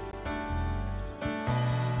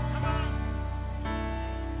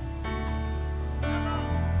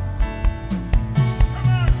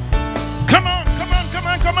 Come on, come on, come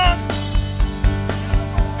on, come on.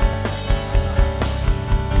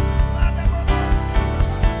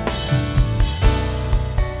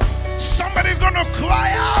 Somebody's going to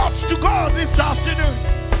cry out to God this afternoon.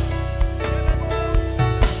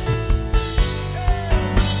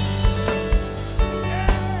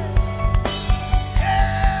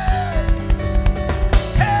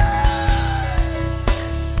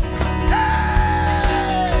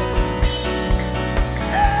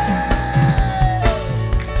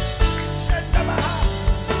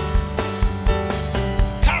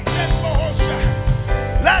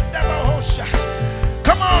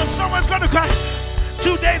 Someone's going to cry.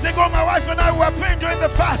 2 days ago, my wife and I were praying during the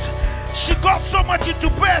fast. She got so much into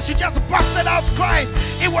prayer, she just busted out crying.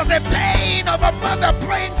 It was a pain of a mother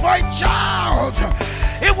praying for a child.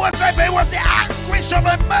 It was the anguish of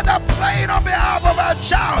a mother praying on behalf of her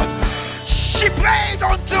child. She prayed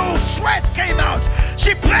until sweat came out.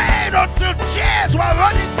 She prayed until tears were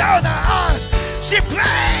running down her eyes. She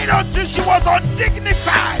prayed until she was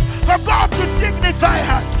undignified, for God to dignify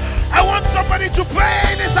her. I want somebody to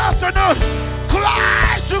pray this afternoon.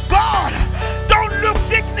 Cry to God. Don't look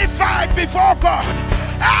dignified before God.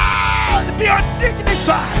 Be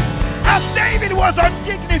undignified. As David was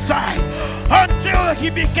undignified until he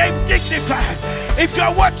became dignified. If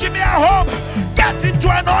you're watching me at home, get into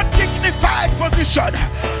an undignified position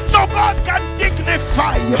so God can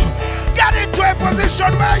dignify you. Get into a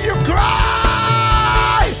position where you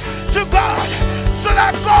cry to God so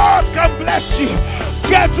that God can bless you.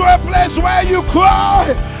 Get to a place where you cry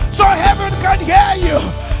so heaven can hear you.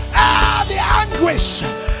 The anguish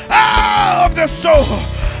of the soul.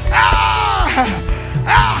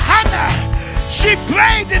 Hannah, she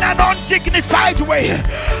prayed in an undignified way,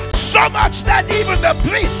 so much that even the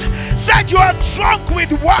priest said, you are drunk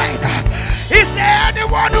with wine. Is there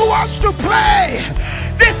anyone who wants to pray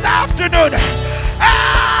this afternoon?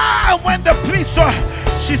 And when the priest saw,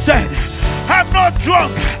 she said, I'm not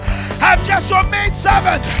drunk. I'm just your maid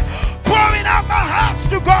servant, pouring out my heart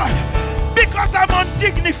to God because I'm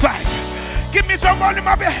undignified. Give me some volume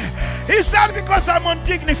up here. He said, because I'm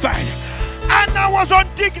undignified. Anna was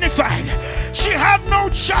undignified. She had no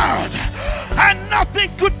child, and nothing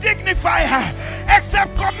could dignify her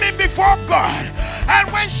except coming before God.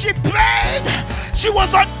 And when she prayed, she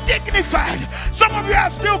was undignified. Some of you are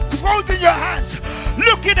still closing your hands,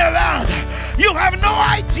 looking around. You have no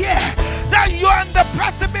idea that you're on the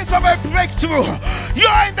precipice of a breakthrough.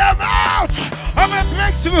 You're in the mouth of a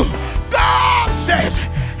breakthrough. God says,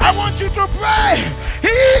 I want you to pray.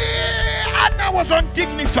 Anna was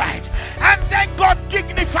undignified, and then God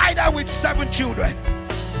dignified her with 7 children.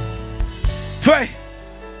 Pray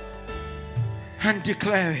and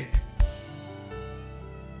declare it.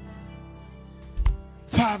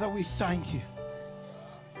 Father, we thank you.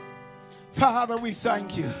 Father, we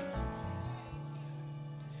thank you.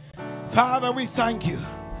 Father, we thank you.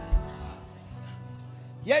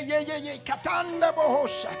 Katanda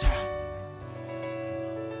bohoshata.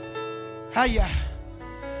 Hiya.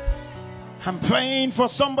 I'm praying for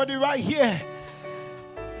somebody right here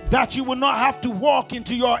that you will not have to walk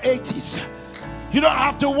into your 80s. You don't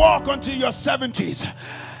have to walk until your 70s.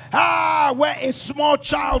 Where a small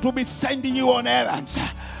child will be sending you on errands.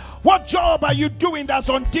 What job are you doing that's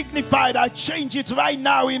undignified? I change it right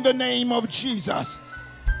now in the name of Jesus.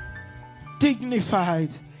 Dignified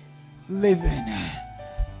living.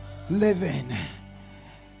 Living.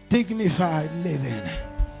 Dignified living.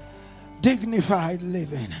 Dignified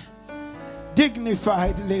living.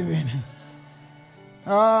 Dignified living.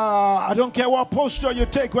 I don't care what posture you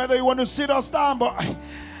take, whether you want to sit or stand, but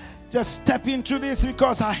just step into this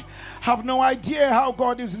because I have no idea how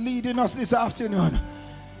God is leading us this afternoon.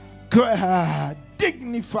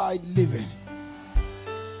 Dignified living.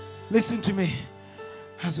 Listen to me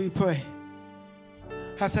as we pray.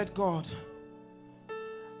 I said, God,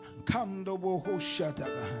 Kandobo Hoshata.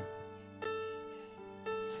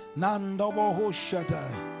 Nandobo Hoshata.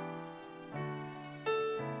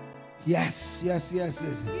 Yes.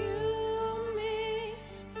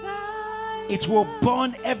 It will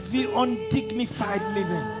burn every undignified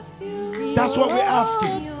living. That's what we're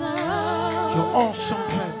asking. Your awesome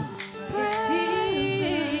presence.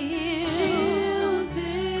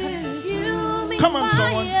 Come on,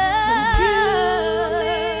 someone.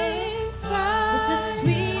 It's a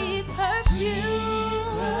sweet perfume.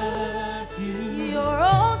 You're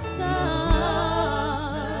awesome.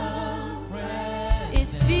 It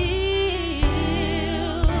feels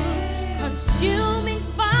consuming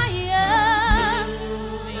fire.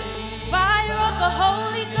 Fire of the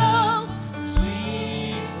Holy Ghost.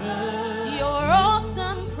 Your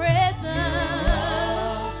awesome presence.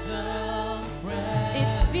 It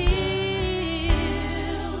feels.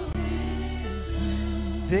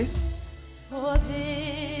 This. For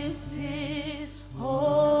this is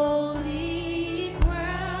holy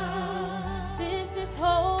ground. This is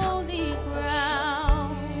holy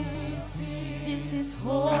ground. This is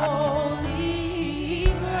holy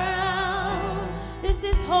ground. This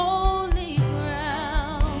is holy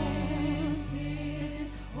ground. This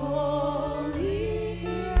is holy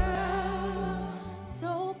ground.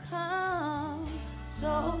 So come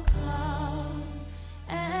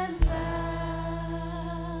and bow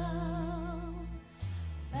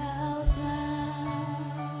down.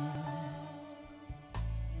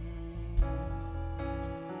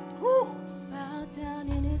 Bow down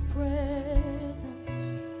in His presence.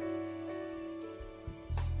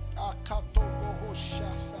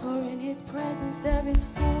 For in His presence there is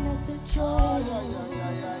fullness of joy.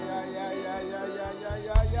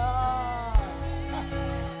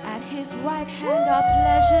 At His right hand are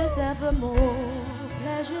pleasures evermore.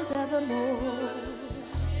 Pleasures evermore.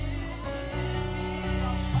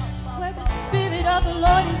 Where the Spirit of the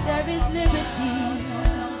Lord is, there is liberty.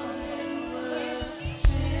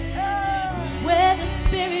 Where the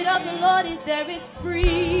Spirit of the Lord is, there is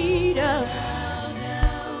freedom.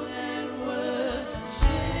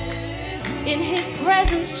 In His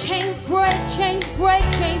presence, chains break, chains break,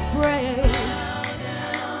 chains break.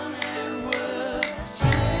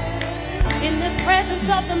 In the presence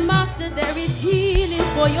of the Master, there is healing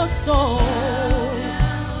for your soul.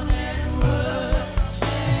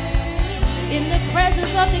 In the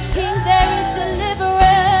presence of the King, there is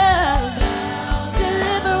deliverance.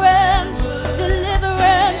 Deliverance,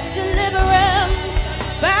 deliverance, deliverance.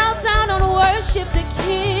 Bow down and worship the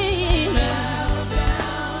King.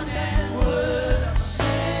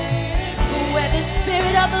 For where the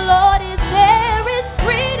Spirit of the Lord is, there is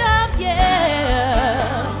freedom,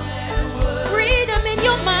 yeah. Freedom in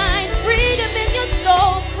your mind, freedom in your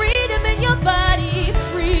soul, freedom in your body,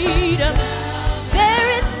 freedom. There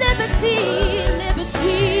is liberty,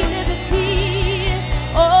 liberty, liberty.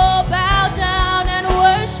 Oh, bow down and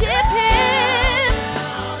worship Him.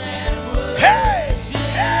 Hey!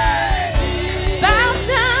 Bow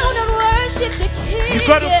down and worship the King. You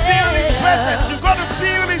gotta feel His presence. You gotta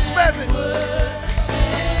feel His presence.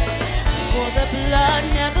 For the blood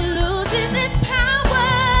never loses its power.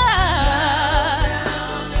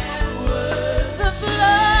 The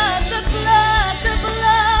blood, the blood, the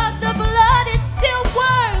blood, the blood, it still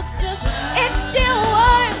works. It still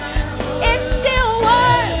works. It still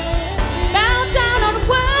works. Bow down and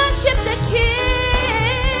worship the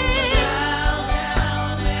King.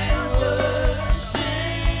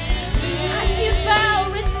 As you bow,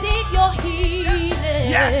 receive your healing.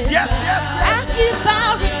 Yes. As you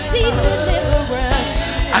bow, receive deliverance.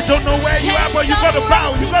 I don't know where you are, but you gotta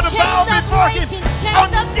bow. You gotta bow before Him.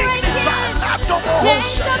 Undignified.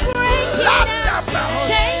 Chains are breaking now.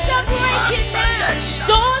 Chains are breaking now.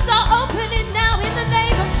 Doors are opening now in the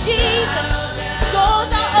name of Jesus. Doors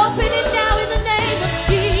are opening now in the name of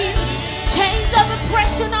Jesus. Chains of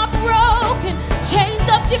oppression are broken. Chains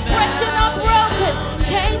of depression are broken.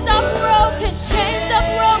 Chains are broken. Chains are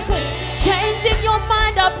broken. Chains in your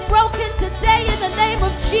mind are broken today in the name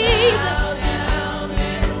of Jesus.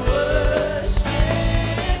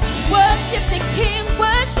 Worship the King,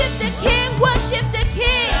 worship the King, worship the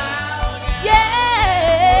King.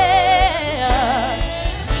 Yeah.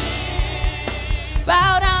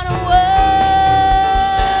 Bow down and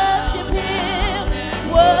worship Him,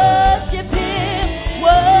 worship Him,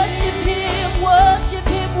 worship Him, worship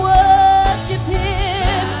Him, worship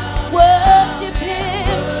Him, worship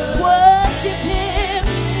Him, worship Him,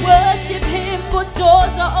 worship Him. For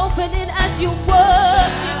doors are opening as you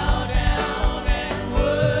worship.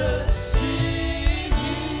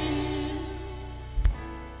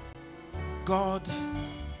 God,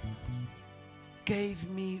 gave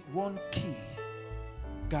me one key.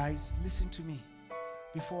 Guys, listen to me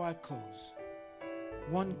before I close.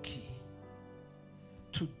 One key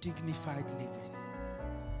to dignified living,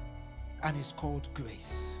 and it's called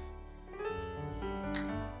grace.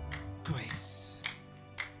 Grace.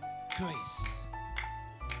 Grace.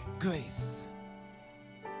 Grace.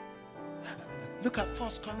 Look at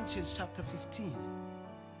 1 Corinthians chapter 15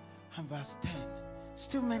 and verse 10.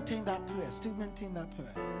 Still maintain that prayer. Still maintain that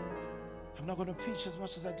prayer. I'm not going to preach as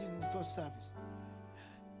much as I did in the first service.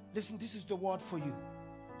 Listen, this is the word for you.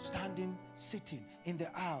 Standing, sitting, in the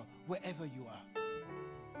aisle, wherever you are.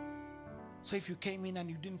 So if you came in and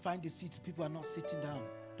you didn't find a seat, people are not sitting down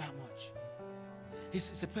that much.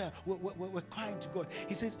 It's a prayer. We're crying to God.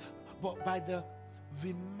 He says, but by the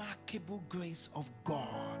remarkable grace of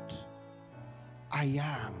God, I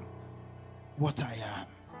am what I am.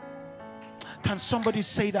 Can somebody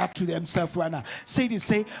say that to themselves right now? Say this,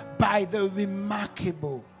 say, by the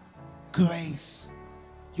remarkable grace.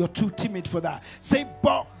 You're too timid for that. Say,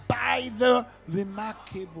 but by the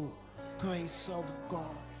remarkable grace of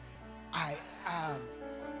God, I am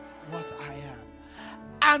what I am.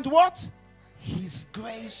 And what? His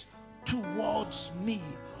grace towards me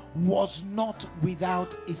was not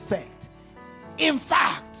without effect. In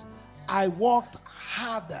fact, I worked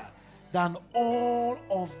harder than all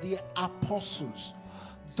of the apostles,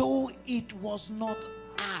 though it was not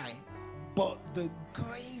I, but the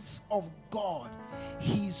grace of God,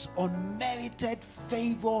 his unmerited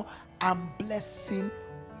favor and blessing,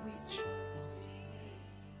 which was.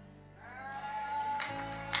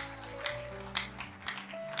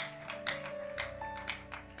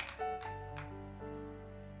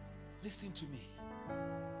 Listen to me.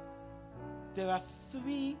 There are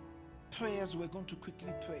 3 prayers we're going to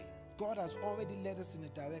quickly pray. God has already led us in a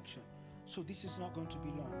direction, so this is not going to be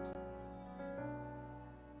long.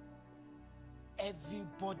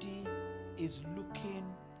 Everybody is looking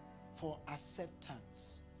for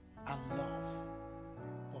acceptance and love,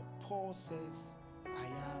 but Paul says, I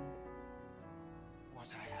am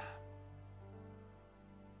what I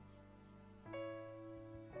am.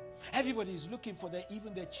 Everybody is looking for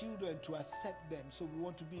even their children to accept them, so we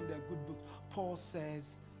want to be in their good books. Paul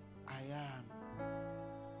says, I am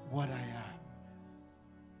what I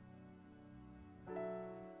am.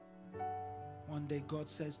 One day God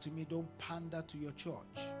says to me, don't pander to your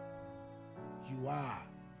church. You are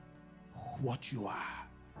what you are.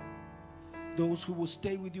 Those who will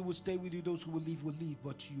stay with you will stay with you. Those who will leave,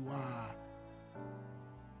 but you are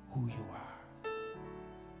who you are.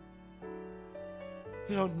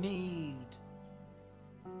 You don't need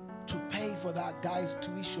to pay for that guy's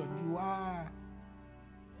tuition. You are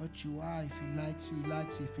what you are. If he likes you, he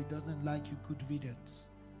likes you. If he doesn't like you, good riddance.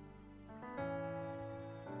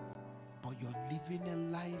 But you're living a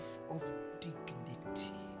life of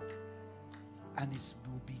dignity, and it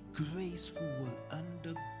will be grace who will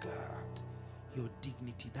undergird your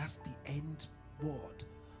dignity. That's the end word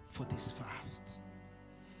for this fast.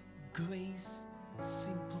 Grace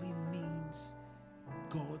simply means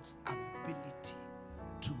God's ability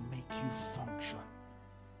to make you function.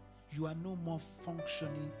 You are no more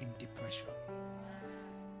functioning in depression.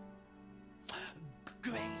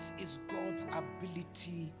 Grace is God's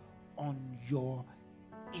ability on your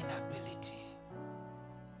inability.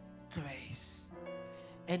 Grace.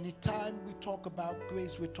 Anytime we talk about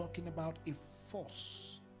grace, we're talking about a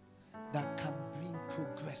force that can bring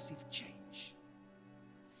progressive change.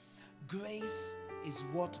 Grace is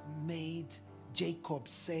what made Jacob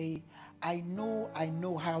say, I know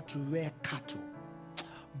how to rear cattle,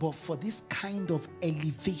 but for this kind of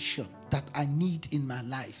elevation that I need in my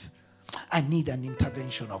life, I need an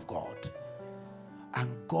intervention of God. And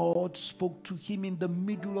God spoke to him in the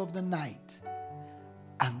middle of the night.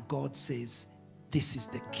 And God says, this is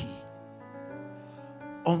the key.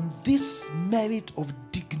 On this merit of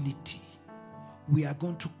dignity, we are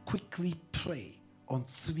going to quickly pray on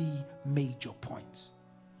 3 major points.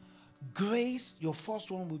 Grace, your first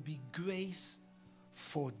one will be grace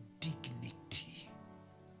for dignity.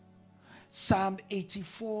 Psalm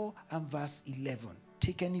 84 and verse 11.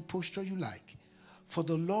 Take any posture you like. For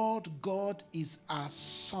the Lord God is our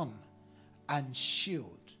sun and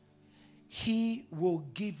shield. He will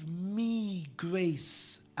give me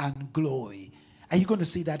grace and glory. Are you going to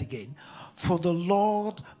say that again? For the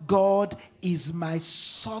Lord God is my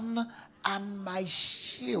sun and my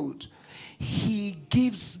shield. He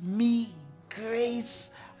gives me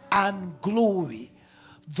grace and glory.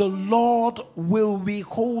 The Lord will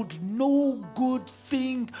withhold no good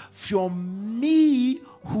thing from me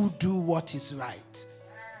who do what is right.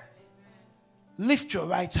 Lift your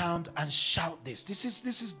right hand and shout this. This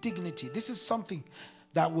is dignity. This is something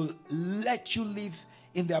that will let you live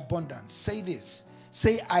in the abundance. Say this.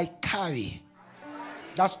 Say, I carry.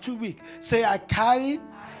 That's too weak. Say, I carry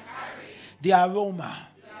the aroma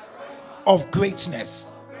of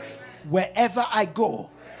greatness wherever I go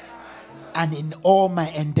and in all my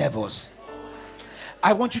endeavors.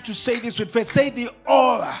 I want you to say this with faith. Say, the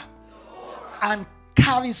aura and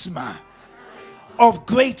charisma of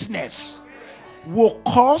greatness will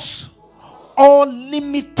cause all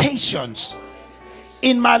limitations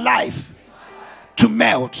in my life to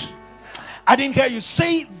melt. I didn't hear you.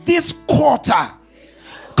 Say, this quarter.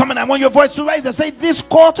 Come on, I want your voice to rise and say, this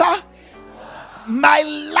quarter, my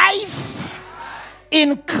life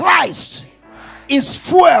in Christ is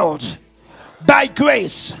fueled by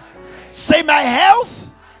grace. Say, my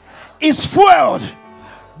health is fueled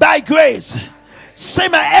by grace. Say,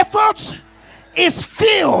 my effort is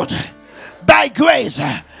filled by grace.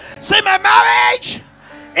 Say, my marriage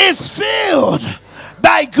is filled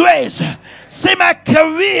by grace. Say, my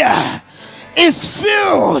career is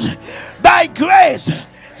filled by grace.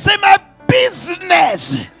 Say, my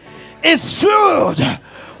business is filled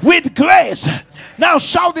with grace. Now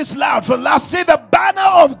shout this loud for last. Say, the banner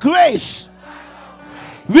of grace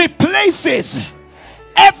replaces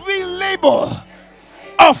every label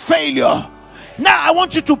of failure. Now I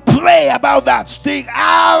want you to pray about that. The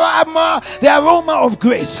aroma of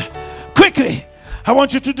grace. Quickly, I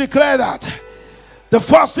want you to declare that. The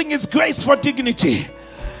first thing is grace for dignity.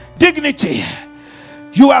 Dignity.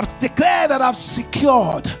 You have declared that I've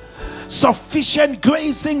secured sufficient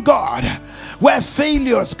grace in God where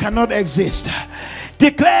failures cannot exist.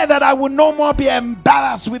 Declare that I will no more be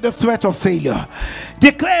embarrassed with the threat of failure.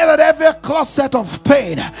 Declare that every closet of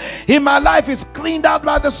pain in my life is cleaned out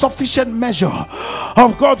by the sufficient measure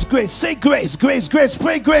of God's grace. Say grace, grace, grace.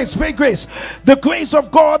 Pray grace, pray grace. The grace of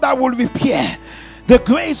God that will repair. The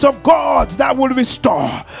grace of God that will restore.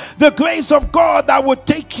 The grace of God that will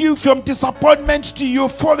take you from disappointment to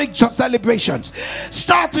euphoric celebrations.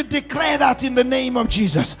 Start to declare that in the name of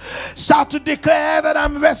Jesus. Start to declare that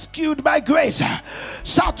I'm rescued by grace.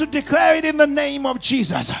 Start to declare it in the name of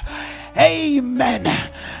Jesus. Amen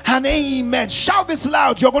and amen. Shout this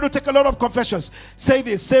loud. You're going to take a lot of confessions. Say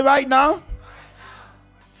this. Say, right now,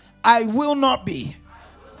 I will not be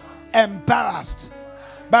embarrassed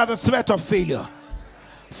by the threat of failure,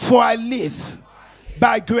 for I live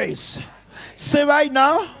by grace. Say, right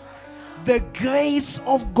now, the grace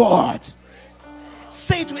of God.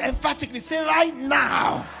 Say it emphatically. Say, right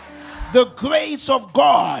now, the grace of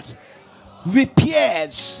God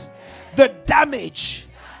repairs the damage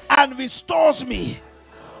and restores me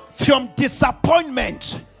from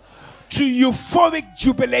disappointment to euphoric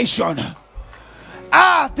jubilation.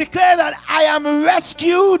 Declare that I am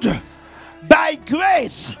rescued by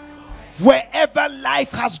grace wherever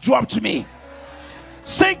life has dropped me.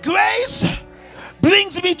 Say, grace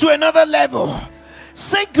brings me to another level.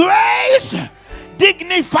 Say, grace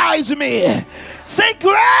dignifies me. Say,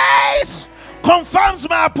 grace confirms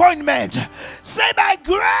my appointment. Say, by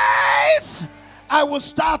grace I will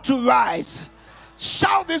start to rise.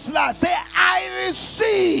 Shout this loud. Say, I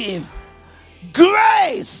receive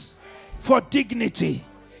grace for dignity.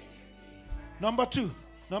 Number two.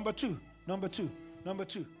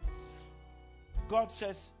 God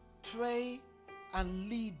says, pray and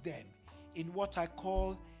lead them in what I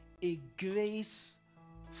call a grace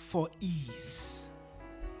for ease.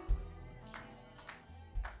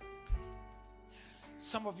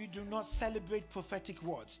 Some of you do not celebrate prophetic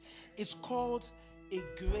words. It's called a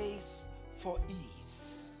grace for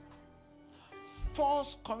ease. 1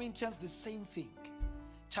 Corinthians, the same thing.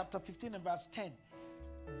 Chapter 15 and verse 10.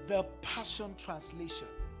 The Passion Translation.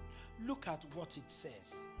 Look at what it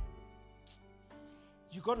says.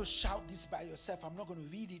 You got to shout this by yourself. I'm not going to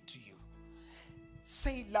read it to you.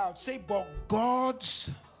 Say it loud. Say, but God's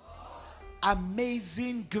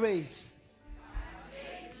amazing grace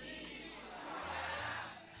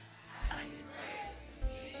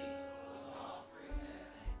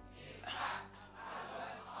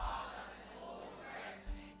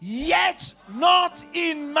yet not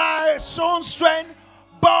in my own strength,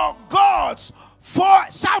 but God's. For,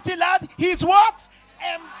 shout it loud, His what?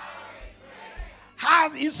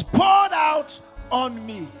 Is poured out on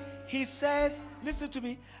me. He says, listen to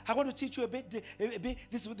me, I want to teach you a bit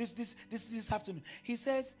this afternoon. He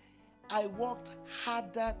says, I worked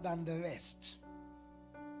harder than the rest.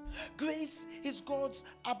 Grace is God's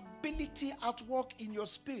ability at work in your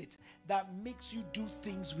spirit that makes you do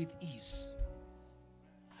things with ease.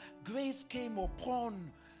 Grace came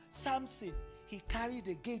upon Samson. he carried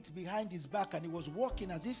a gate behind his back and he was walking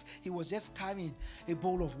as if he was just carrying a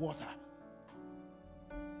bowl of water.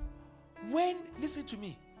 Listen to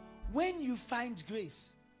me, when you find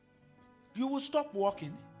grace, you will stop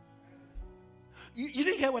walking. You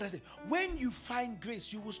didn't hear what I said. When you find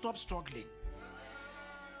grace, you will stop struggling.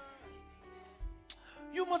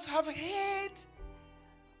 You must have heard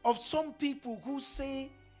of some people who say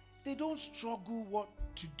they don't struggle what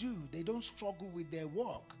to do. They don't struggle with their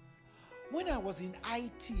work. When I was in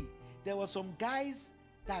IT, there were some guys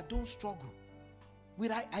that don't struggle.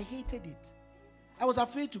 I hated it. I was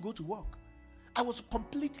afraid to go to work. I was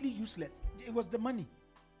completely useless. It was the money.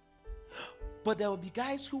 But there will be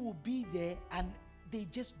guys who will be there and they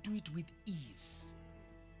just do it with ease.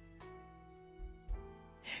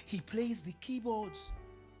 He plays the keyboards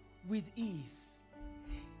with ease.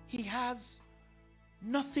 He has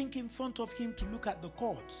nothing in front of him to look at the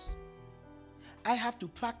chords. I have to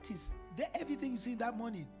practice. Everything you see that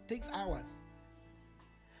morning takes hours.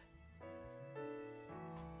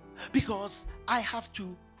 Because I have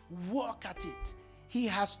to work at it. He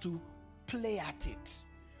has to play at it.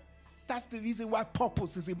 That's the reason why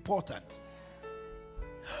purpose is important.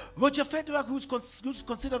 Roger Federer, who's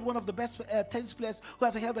considered one of the best tennis players who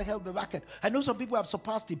have held the racket. I know some people have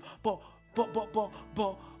surpassed him, but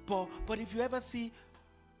if you ever see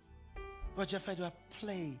Roger Federer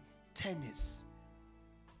play tennis,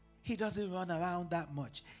 he doesn't run around that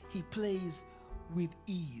much. He plays with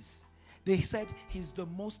ease. They said he's the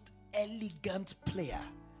most elegant player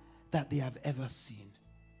that they have ever seen.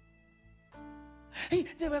 Hey,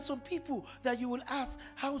 there are some people that you will ask,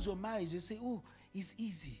 how's your marriage? They say, oh, it's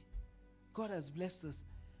easy. God has blessed us.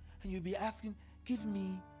 And you'll be asking, give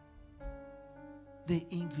me the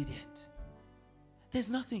ingredient. There's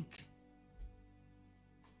nothing.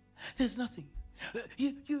 There's nothing.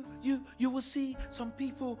 You will see some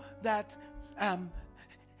people that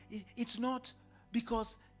it's not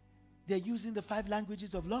because they're using the 5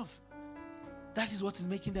 languages of love. That is what is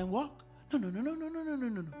making them work.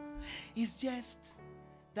 No. It's just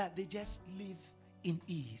that they just live in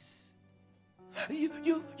ease.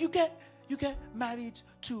 You get married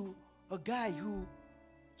to a guy who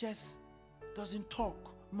just doesn't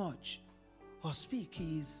talk much or speak.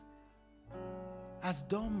 He's as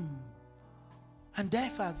dumb and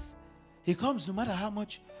deaf as he comes. No matter how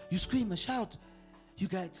much you scream and shout, you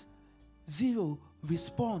get 0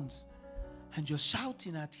 response, and you're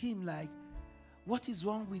shouting at him like, what is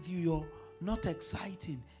wrong with you? You're not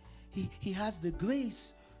exciting. He has the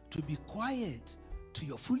grace to be quiet to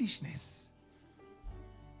your foolishness.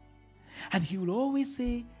 And he will always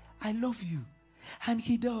say, I love you. And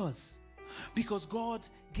he does. Because God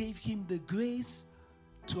gave him the grace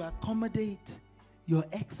to accommodate your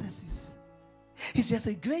excesses. It's just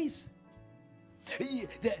a grace.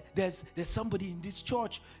 There's somebody in this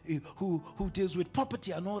church who deals with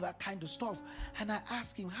property and all that kind of stuff. And I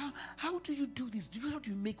asked him, how do you do this? How do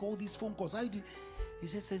you make all these phone calls? He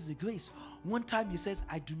says the grace. One time he says,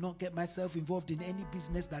 I do not get myself involved in any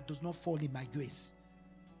business that does not fall in my grace.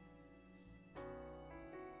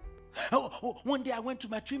 One day I went to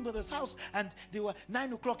my twin brother's house and they were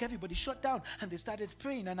 9 o'clock, everybody shut down and they started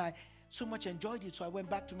praying, and I so much enjoyed it, so I went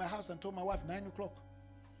back to my house and told my wife, 9 o'clock.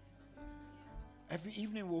 Every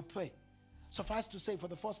evening we'll pray. Suffice to say, for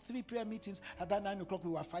the first 3 prayer meetings at that 9 o'clock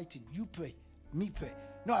we were fighting. You pray, me pray.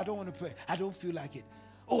 No, I don't want to pray. I don't feel like it.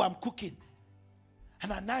 Oh, I'm cooking.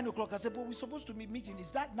 And at 9 o'clock I said, but we're supposed to be meeting.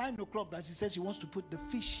 Is that 9 o'clock that she says she wants to put the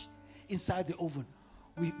fish inside the oven?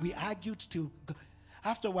 We argued till...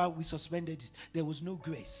 After a while, we suspended it. There was no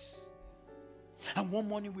grace. And one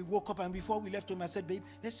morning we woke up, and before we left home, I said, babe,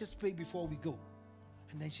 let's just pray before we go.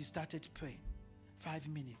 And then she started praying. 5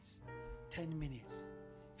 minutes, 10 minutes,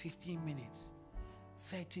 15 minutes,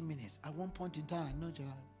 30 minutes. At one point in time,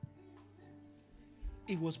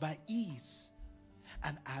 it was by ease.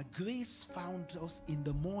 And our grace found us in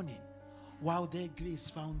the morning, while their grace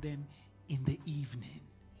found them in the evening.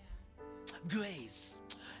 Grace.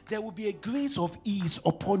 There will be a grace of ease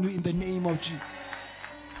upon you in the name of Jesus.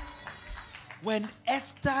 When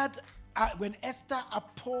Esther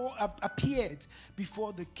appeared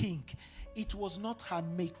before the king, it was not her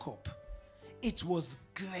makeup. It was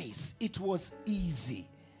grace. It was easy.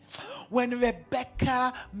 When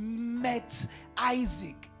Rebecca met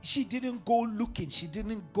Isaac, she didn't go looking. She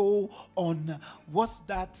didn't go on, what's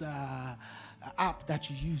that app that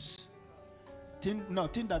you use?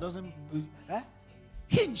 Tinder doesn't...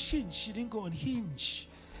 Hinge. She didn't go on Hinge.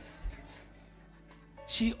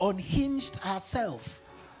 She unhinged herself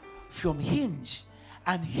from Hinge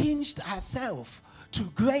and hinged herself to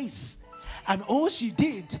grace. And all she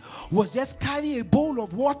did was just carry a bowl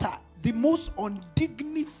of water the most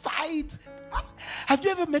undignified. Have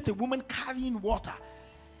you ever met a woman carrying water?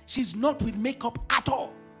 She's not with makeup at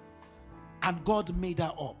all. And God made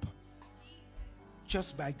her up.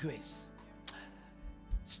 Just by grace.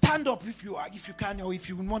 Stand up if you can, or if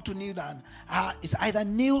you want to kneel down. It's either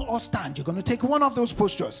kneel or stand. You're going to take one of those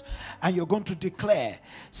postures and you're going to declare.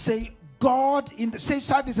 Say, God, say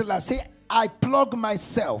this aloud. Say, I plug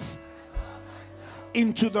myself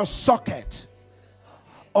into the socket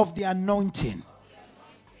of the anointing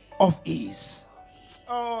of ease.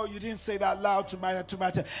 Oh, you didn't say that loud to my.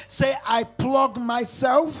 Say, I plug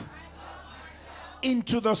myself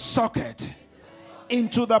into the socket,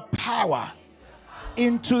 into the power,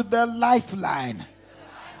 into the lifeline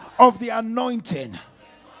of the anointing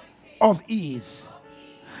of ease.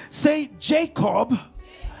 Say, Jacob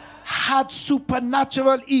had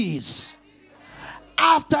supernatural ease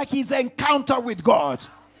after his encounter with God.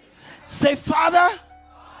 Say, Father,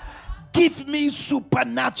 give me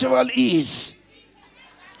supernatural ease.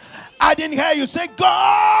 I didn't hear you. Say,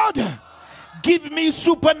 God, give me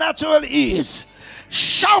supernatural ease.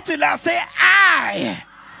 Shout it out. Say, I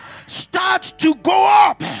start to go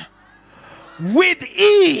up with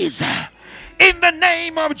ease in the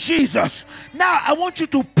name of Jesus. Now, I want you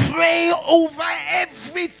to pray over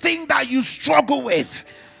everything that you struggle with.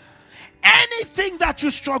 Anything that you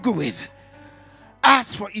struggle with,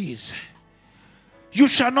 ask for ease. You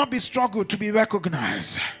shall not be struggled to be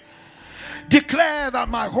recognized. Declare that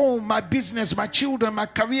my home, my business, my children, my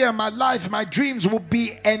career, my life, my dreams will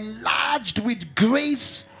be enlarged with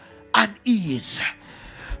grace and ease.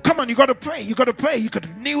 Come on, you got to pray. You got to pray. You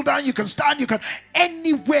could kneel down. You can stand. You can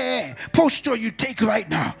anywhere posture you take right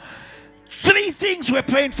now. 3 things we're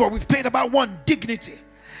praying for. We've prayed about 1, dignity.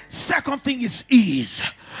 Second thing is ease.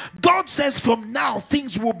 God says from now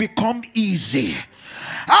things will become easy.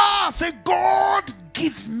 Say, God,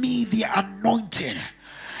 give me the anointing.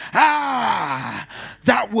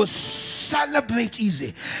 That will celebrate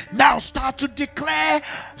easy. Now start to declare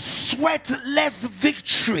sweatless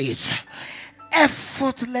victories,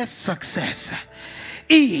 effortless success,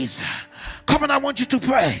 ease. Come on, I want you to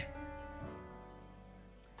pray.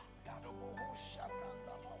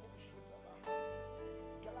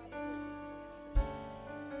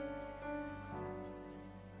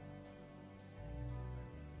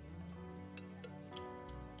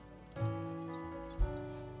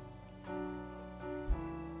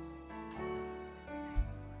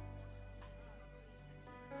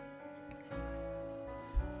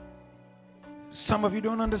 Some of you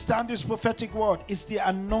don't understand this prophetic word. It's the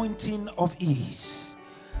anointing of ease.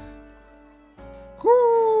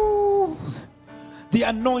 Woo. The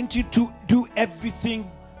anointing to do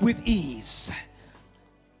everything with ease.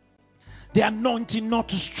 The anointing not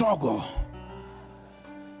to struggle.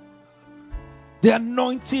 The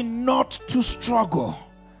anointing not to struggle.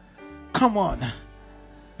 Come on.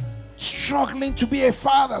 Struggling to be a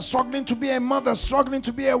father, struggling to be a mother, struggling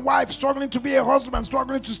to be a wife, struggling to be a husband,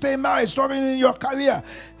 struggling to stay married, struggling in your career.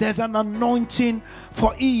 There's an anointing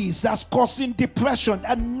for ease that's causing depression.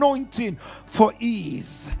 Anointing for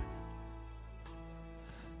ease.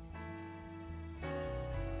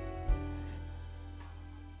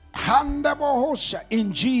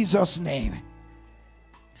 In Jesus' name.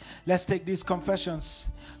 Let's take these confessions.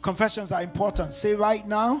 Confessions are important. Say right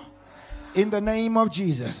now, in the name of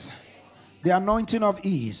Jesus, the anointing of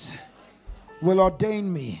ease will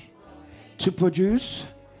ordain me to produce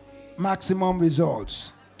maximum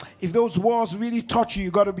results. If those words really touch you, you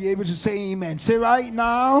got to be able to say amen. Say right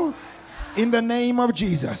now, in the name of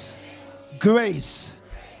Jesus, grace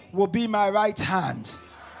will be my right hand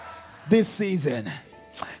this season.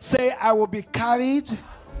 Say, I will be carried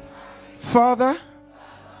further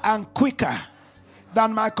and quicker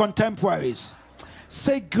than my contemporaries.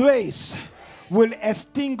 Say, grace will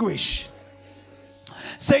extinguish.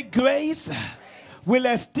 Say, grace will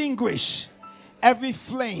extinguish every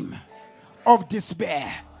flame of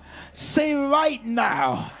despair. Say right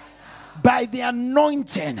now, by the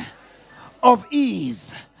anointing of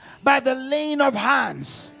ease, by the laying of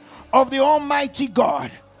hands of the Almighty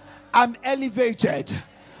God, I'm elevated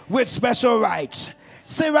with special rights.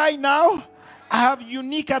 Say right now, I have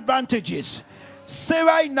unique advantages. Say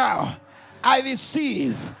right now, I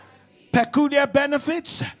receive peculiar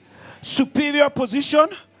benefits, superior position,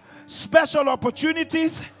 special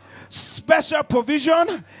opportunities, special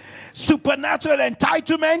provision, supernatural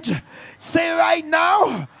entitlement. Say right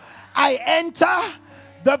now, I enter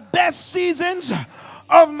the best seasons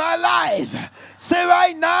of my life. Say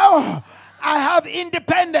right now, I have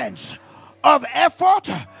independence of effort.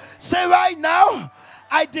 Say right now,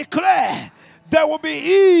 I declare there will be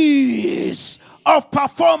ease of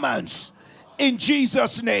performance in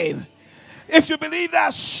Jesus' name. If you believe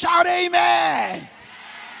that, shout amen.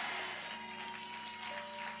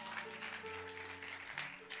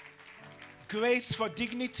 Grace for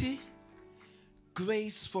dignity,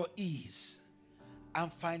 grace for ease.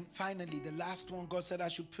 And finally, the last one God said I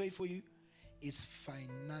should pray for you is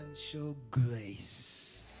financial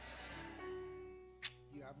grace.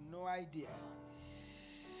 You have no idea.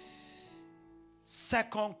 2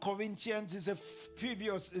 Corinthians is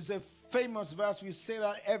a famous verse. We say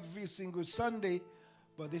that every single Sunday,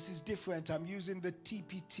 but this is different. I'm using the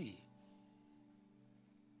TPT.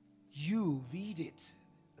 You read it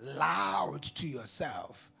loud to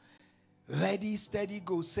yourself. Ready, steady,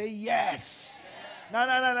 go. Say yes. No.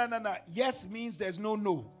 Yes means there's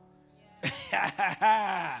no.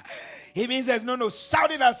 It means there's no.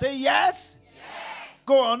 Shout it and say yes.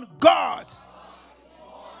 Go on. God.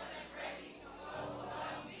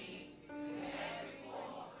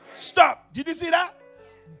 Stop. Did you see that?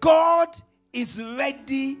 God is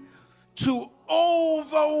ready to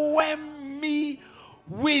overwhelm me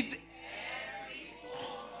with.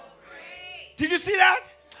 Did you see that?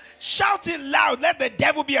 Shout it loud. Let the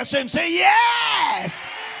devil be ashamed. Say yes.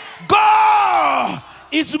 God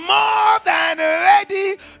is more than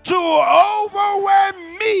ready to overwhelm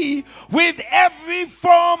me with every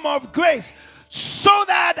form of grace so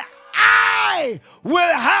that I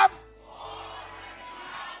will have.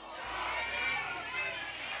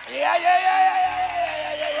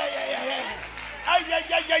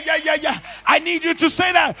 I need you to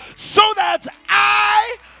say that. So that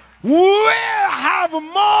I will have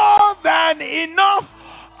more than enough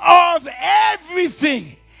of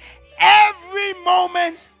everything. Every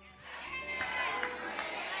moment.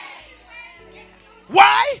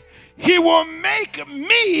 Why? He will make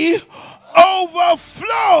me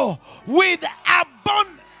overflow with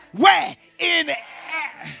abundance. Where? In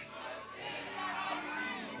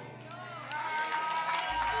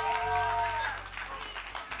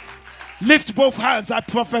lift both hands. I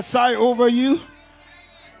prophesy over you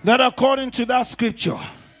that according to that scripture,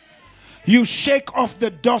 you shake off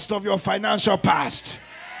the dust of your financial past.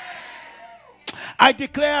 I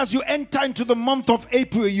declare as you enter into the month of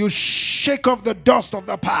April, you shake off the dust of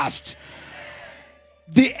the past.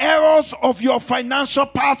 The errors of your financial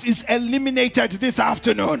past is eliminated this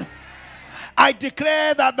afternoon. I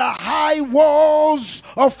declare that the high walls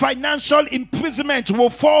of financial imprisonment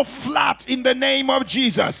will fall flat in the name of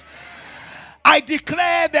Jesus. I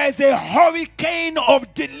declare there's a hurricane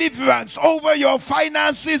of deliverance over your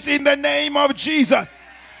finances in the name of Jesus.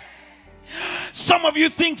 Some of you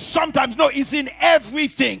think sometimes, no, it's in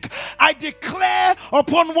everything. I declare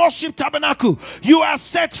upon Worship Tabernacle, you are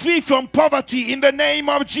set free from poverty in the name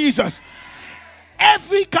of Jesus.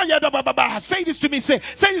 Say this to me, say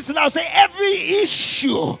this now, say every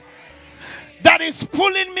issue that is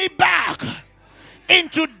pulling me back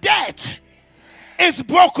into debt is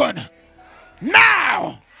broken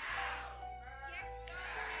now.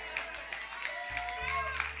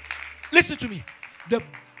 Listen to me. The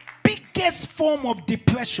biggest form of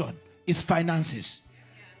depression is finances.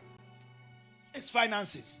 It's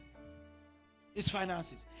finances. It's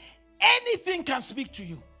finances. Anything can speak to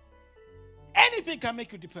you. Anything can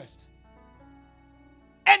make you depressed.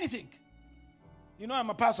 Anything. You know,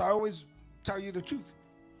 I'm a pastor. I always tell you the truth.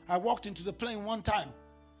 I walked into the plane one time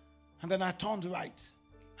and then I turned right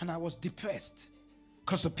and I was depressed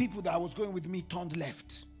because the people that I was going with me turned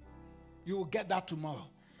left. You will get that tomorrow.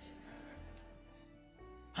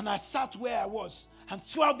 And I sat where I was, and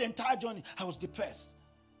throughout the entire journey, I was depressed.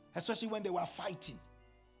 Especially when they were fighting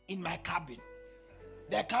in my cabin.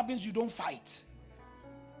 There are cabins you don't fight.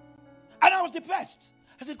 And I was depressed.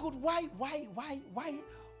 I said, God, why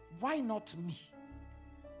not me?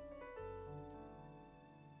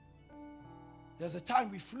 There's a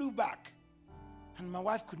time we flew back, and my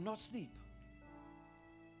wife could not sleep.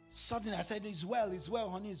 Suddenly I said, it's well,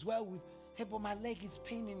 honey, it's well. Hey, but my leg is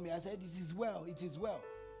paining me. I said, it is well.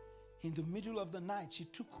 In the middle of the night, she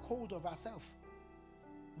took hold of herself,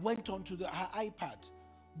 went onto her iPad,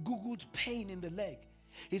 Googled pain in the leg.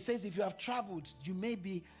 It says if you have traveled, you may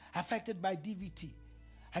be affected by DVT.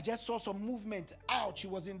 I just saw some movement out. She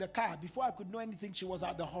was in the car. Before I could know anything, she was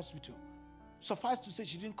at the hospital. Suffice to say,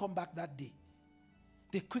 she didn't come back that day.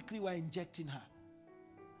 They quickly were injecting her.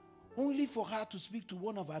 Only for her to speak to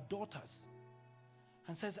one of her daughters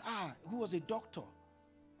and says, who was a doctor?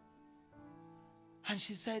 And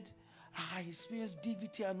she said, I experienced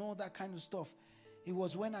DVT and all that kind of stuff. It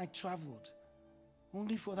was when I traveled.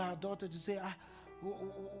 Only for her daughter to say,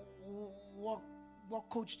 what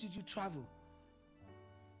coach did you travel?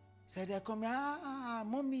 Said,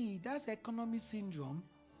 mommy, that's economy syndrome.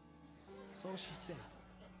 That's all she said.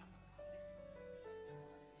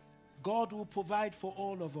 God will provide for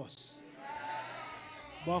all of us.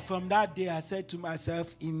 But from that day, I said to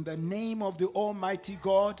myself, in the name of the Almighty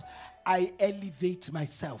God, I elevate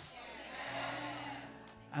myself.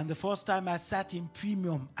 And the first time I sat in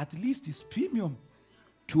premium, at least it's premium.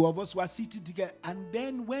 Two of us were seated together. And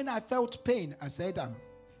then when I felt pain, I said, I'm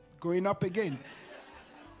going up again.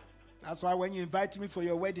 That's why when you invite me for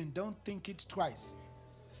your wedding, don't think it twice.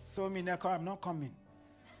 Throw me in a car, I'm not coming.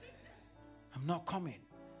 I'm not coming.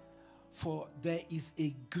 For there is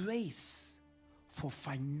a grace for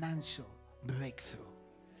financial breakthrough.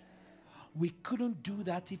 We couldn't do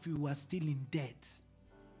that if we were still in debt.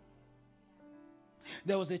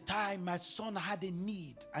 There was a time my son had a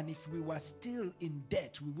need, and if we were still in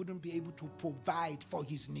debt, we wouldn't be able to provide for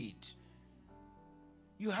his need.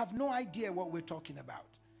 You have no idea what we're talking about.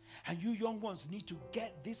 And you young ones need to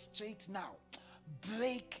get this straight now.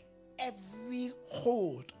 Break every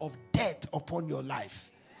hold of debt upon your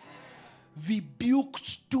life. Rebuke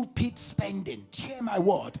stupid spending. Hear my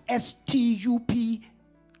word. STUPID.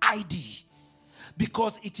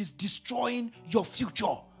 Because it is destroying your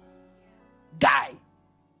future. Guy,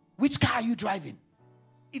 which car are you driving?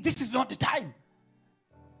 This is not the time.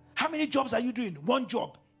 How many jobs are you doing? One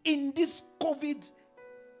job. In this COVID,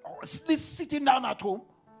 this sitting down at home,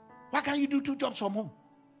 why can't you do 2 jobs from home?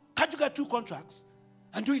 Can't you get 2 contracts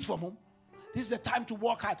and do it from home? This is the time to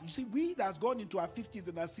work hard. You see, we that's gone into our 50s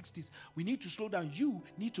and our 60s, we need to slow down. You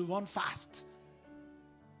need to run fast.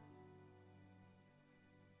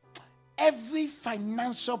 Every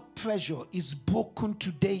financial pressure is broken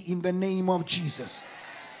today in the name of Jesus.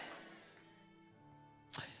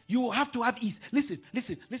 You will have to have ease. Listen.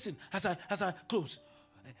 As I close.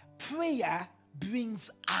 Prayer brings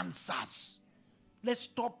answers. Let's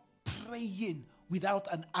stop praying without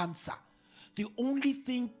an answer. The only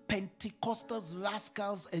thing Pentecostals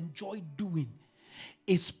rascals enjoy doing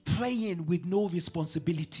is praying with no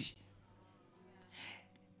responsibility.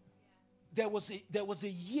 There was a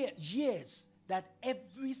years that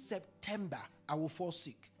every September I will fall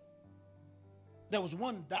sick. There was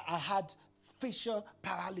one that I had facial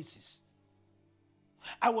paralysis.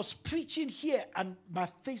 I was preaching here and my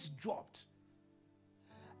face dropped.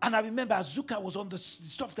 And I remember Azuka was on the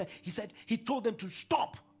stuff that he told them to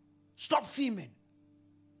stop filming.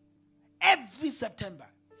 Every September.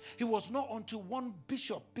 It was not until one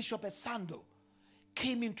Bishop Esando,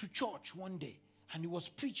 came into church one day and he was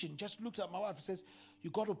preaching, just looked at my wife and says, you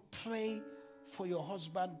got to pray for your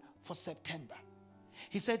husband for September.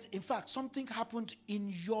 He said, in fact, something happened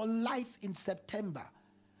in your life in September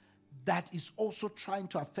that is also trying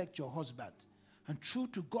to affect your husband. And true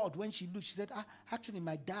to God, when she looked, she said, actually,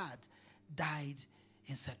 my dad died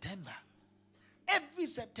in September. Every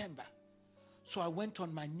September. So I went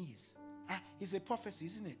on my knees. It's a prophecy,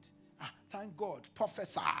 isn't it? Thank God,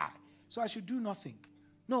 prophesy. So I should do nothing.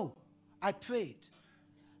 No, I prayed.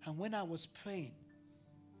 And when I was praying,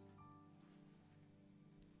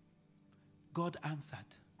 God answered.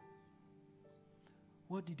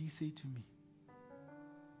 What did he say to me?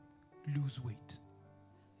 Lose weight.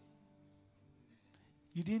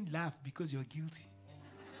 You didn't laugh because you're guilty.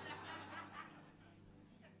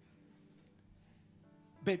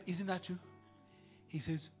 Babe, isn't that true? He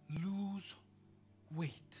says, lose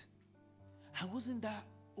weight. I wasn't that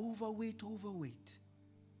overweight.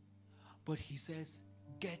 But he says,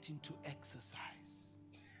 get into exercise.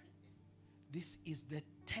 This is the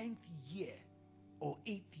 10th year or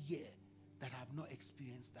 8th year that I've not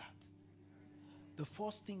experienced that. The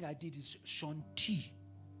first thing I did is Shanti.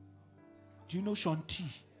 Do you know Shanti?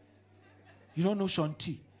 You don't know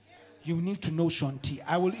Shanti? You need to know Shanti.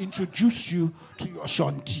 I will introduce you to your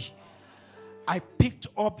Shanti. I picked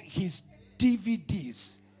up his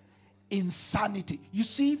DVDs. Insanity. You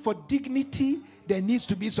see, for dignity, there needs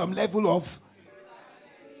to be some level of...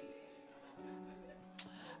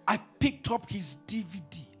 I picked up his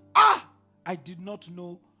DVD. I did not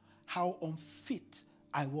know how unfit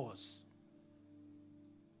I was.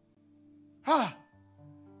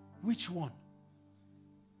 Which one?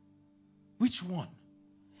 Which one?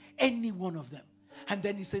 Any one of them. And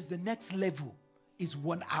then he says the next level is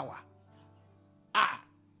 1 hour.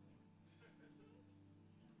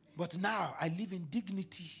 But now I live in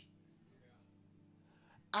dignity.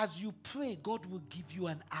 As you pray, God will give you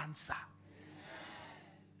an answer.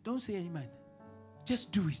 Don't say amen.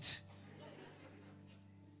 Just do it.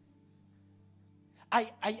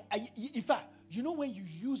 In fact, you know when you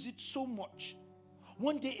use it so much.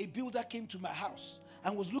 One day a builder came to my house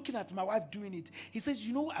and was looking at my wife doing it. He says,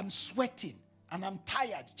 you know, I'm sweating. And I'm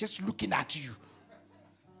tired just looking at you.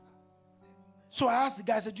 So I asked the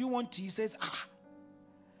guy, I said, do you want tea? He says,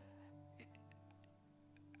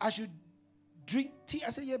 I should drink tea. I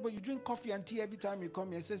said, yeah, but you drink coffee and tea every time you come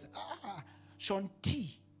here. He says, Sean,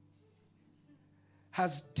 tea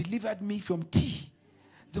has delivered me from tea.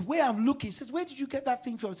 The way I'm looking, he says, where did you get that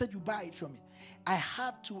thing from? I said, you buy it from me. I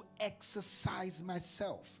had to exercise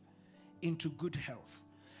myself into good health.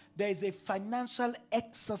 There is a financial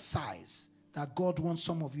exercise that God wants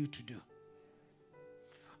some of you to do.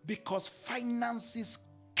 Because finances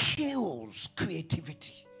kills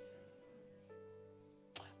creativity.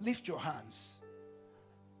 Lift your hands.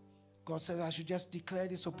 God says, I should just declare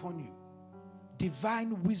this upon you.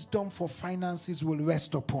 Divine wisdom for finances will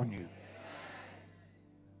rest upon you.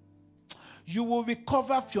 You will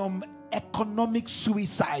recover from economic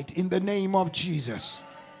suicide in the name of Jesus.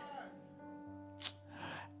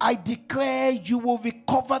 I declare you will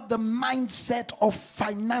recover the mindset of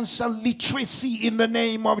financial literacy in the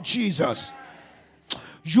name of Jesus.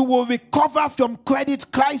 You will recover from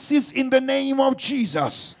credit crisis in the name of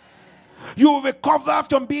Jesus. You will recover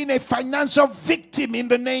from being a financial victim in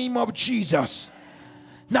the name of Jesus.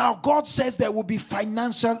 Now, God says there will be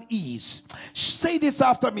financial ease. Say this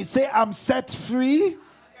after me. Say, I'm set free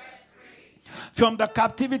from the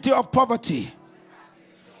captivity of poverty.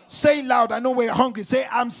 Say loud. I know we're hungry. Say,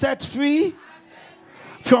 I'm set free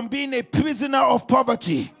from being a prisoner of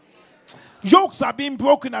poverty. Yokes are being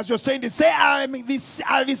broken as you're saying this. Say,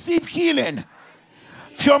 I receive healing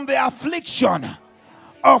from the affliction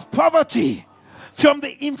of poverty, from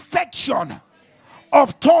the infection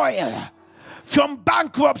of toil, from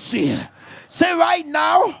bankruptcy. Say, right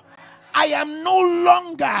now, I am no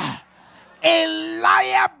longer a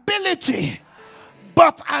liability,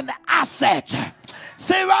 but an asset.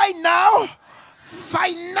 Say, right now,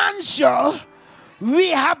 financial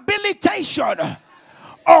rehabilitation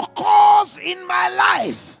occurs in my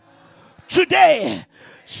life today.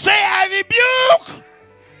 Say, I rebuke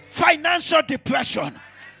financial depression.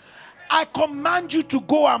 I command you to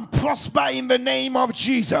go and prosper in the name of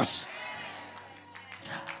Jesus.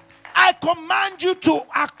 I command you to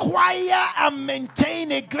acquire and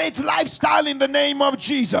maintain a great lifestyle in the name of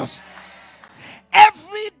Jesus.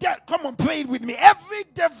 Come on, pray it with me. Every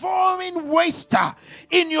devouring waster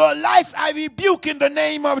in your life, I rebuke in the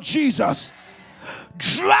name of Jesus.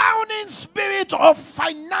 Drowning spirit of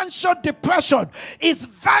financial depression is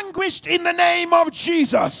vanquished in the name of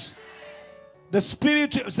Jesus. The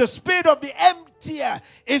spirit of the emptier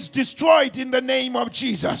is destroyed in the name of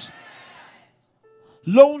Jesus.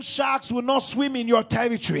 Loan sharks will not swim in your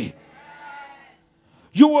territory.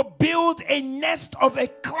 You will build a nest of a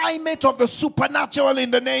climate of the supernatural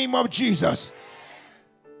in the name of Jesus.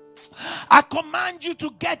 I command you to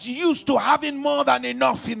get used to having more than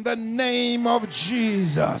enough in the name of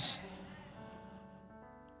Jesus.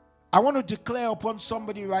 I want to declare upon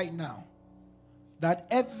somebody right now that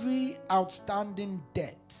every outstanding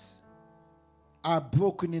debt are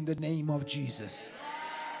broken in the name of Jesus.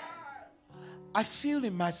 I feel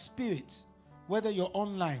in my spirit, whether you're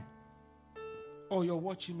online or you're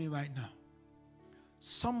watching me right now,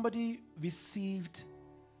 somebody received,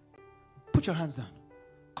 put your hands down,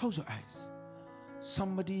 close your eyes.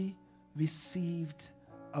 Somebody received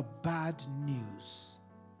a bad news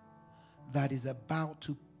that is about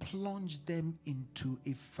to plunge them into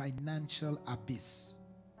a financial abyss.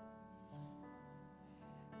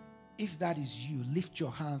 If that is you, lift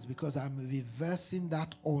your hands, because I'm reversing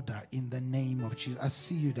that order in the name of Jesus. I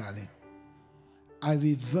see you, darling. I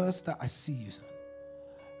reverse that. I see you, son.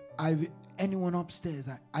 Anyone upstairs,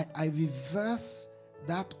 I reverse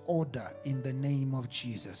that order in the name of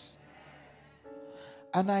Jesus.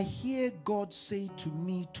 And I hear God say to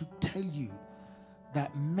me to tell you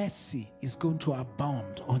that mercy is going to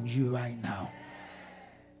abound on you right now.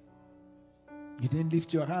 You didn't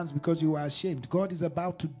lift your hands because you were ashamed. God is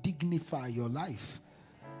about to dignify your life.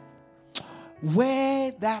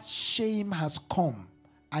 Where that shame has come,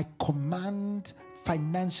 I command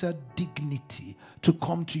financial dignity to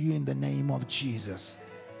come to you in the name of Jesus.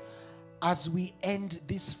 As we end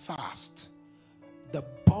this fast, the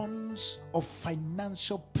bonds of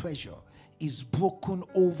financial pressure is broken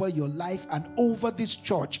over your life and over this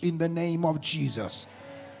church in the name of Jesus.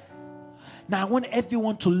 Now I want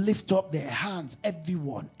everyone to lift up their hands.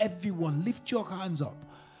 Everyone lift your hands up,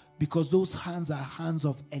 because those hands are hands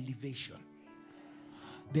of elevation.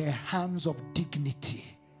 They're hands of dignity.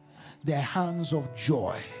 They're hands of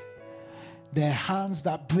joy. They're hands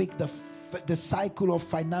that break the cycle of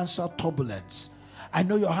financial turbulence. I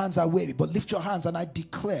know your hands are weary, but lift your hands, and I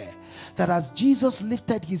declare that as Jesus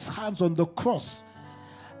lifted his hands on the cross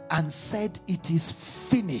and said, "It is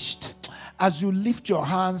finished." As you lift your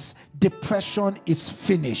hands, depression is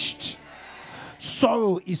finished.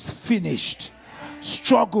 Sorrow is finished.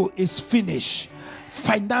 Struggle is finished.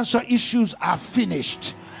 Financial issues are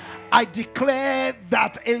finished. I declare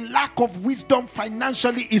that a lack of wisdom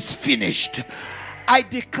financially is finished. I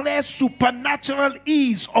declare supernatural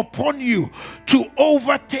ease upon you to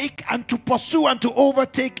overtake and to pursue and to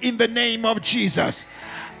overtake in the name of Jesus.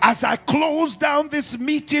 As I close down this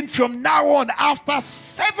meeting from now on, after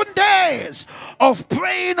 7 days of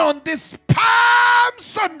praying on this Palm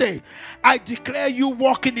Sunday, I declare you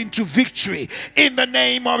walking into victory in the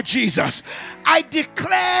name of Jesus. I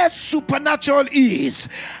declare supernatural ease.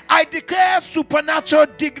 I declare supernatural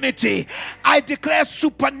dignity. I declare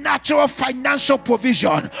supernatural financial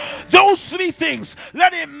provision. Those three things,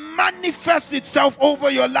 let it manifest itself over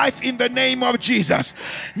your life in the name of Jesus.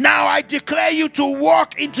 Now I declare you to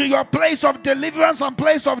walk into your place of deliverance and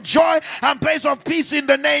place of joy and place of peace in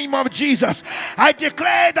the name of Jesus. I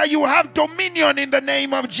declare that you will have dominion in the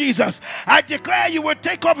name of Jesus. I declare you will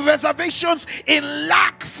take up reservations in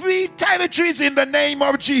lack-free territories in the name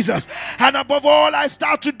of Jesus. And above all, I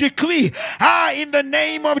start to decree in the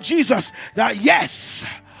name of Jesus that yes,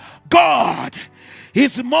 God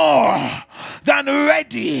is more than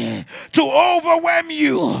ready to overwhelm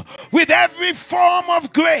you with every form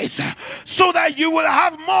of grace, so that you will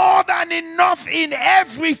have more than enough in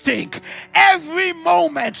everything, every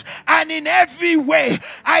moment, and in every way.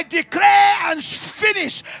 I declare and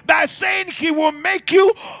finish by saying He will make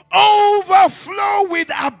you overflow with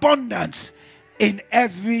abundance in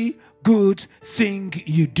every good thing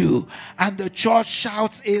you do. And the church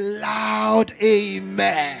shouts a loud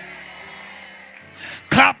amen.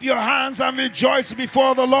 Clap your hands and rejoice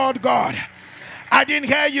before the Lord God. I didn't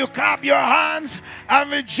hear you. Clap your hands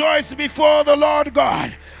and rejoice before the Lord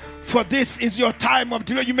God. For this is your time of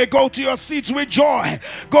delay. You may go to your seats with joy.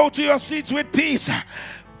 Go to your seats with peace.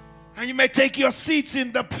 And you may take your seats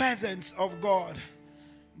in the presence of God.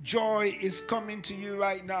 Joy is coming to you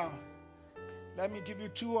right now. Let me give you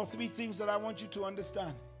 2 or 3 things that I want you to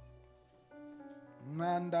understand.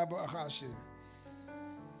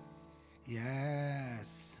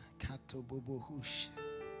 Yes. Katobobohush.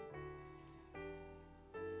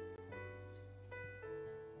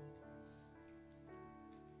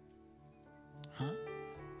 Huh?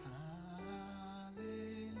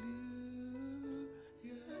 Hallelujah.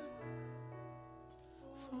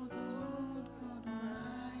 For the Lord God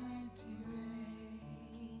Almighty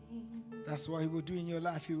reigns. That's what He will do in your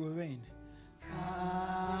life. He will reign.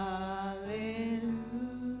 Hallelujah.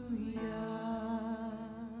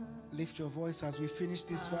 Lift your voice as we finish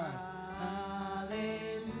this fast.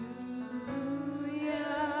 Hallelujah.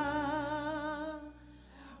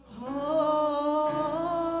 Holy.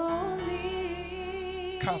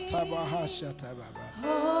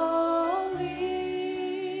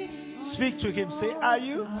 Holy. Speak to Him. Say, are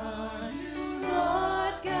you? Are you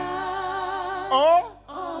Lord God? Oh.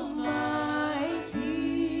 Almighty.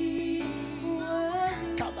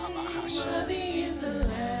 Worthy is the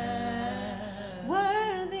Lamb.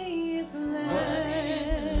 Worthy is the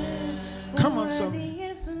Lamb. Come on, son. Worthy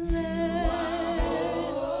is the Lamb.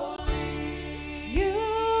 You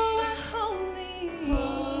are holy.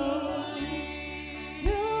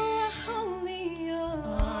 You are holy.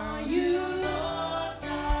 Are you Lord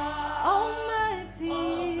God Almighty?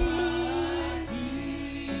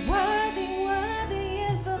 Worthy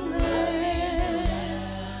is the Lamb.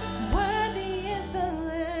 Worthy is the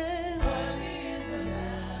Lamb.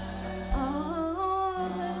 Amen.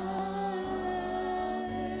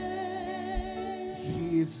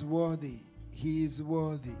 He is worthy. He is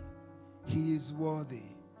worthy. He is worthy.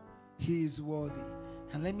 He is worthy.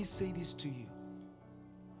 And let me say this to you.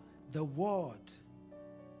 The word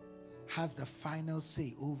has the final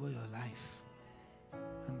say over your life.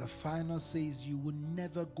 And the final say is you will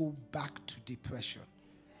never go back to depression.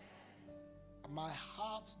 My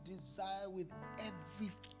heart's desire with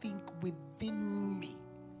everything within me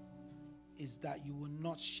is that you will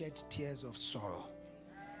not shed tears of sorrow.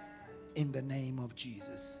 In the name of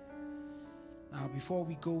Jesus. Now, before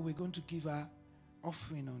we go, we're going to give our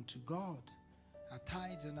offering unto God, our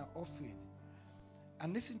tithes and our offering.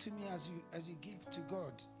 And listen to me as you give to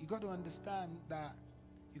God. You got to understand that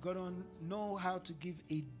you got to know how to give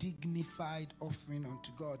a dignified offering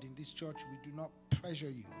unto God. In this church, we do not pressure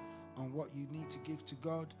you on what you need to give to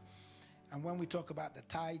God. And when we talk about the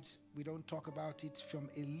tithes, we don't talk about it from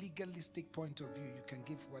a legalistic point of view. You can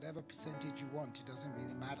give whatever percentage you want. It doesn't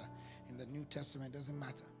really matter. In the New Testament, it doesn't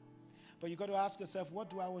matter. But you got to ask yourself,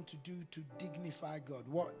 what do I want to do to dignify God?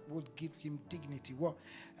 What would give him dignity? What,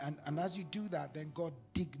 and as you do that, then God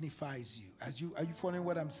dignifies you. Are you following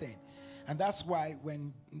what I'm saying? And that's why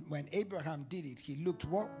when Abraham did it, he looked,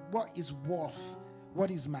 what is worth?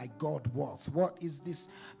 What is my God worth? What is this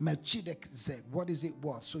Melchizedek? What is it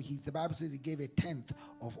worth? So the Bible says he gave a tenth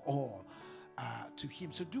of all to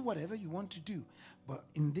him. So do whatever you want to do. But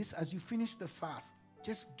in this, as you finish the fast,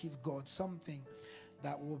 just give God something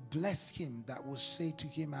that will bless him, that will say to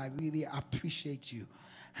him, I really appreciate you.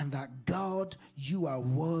 And that God, you are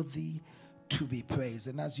worthy to be praised.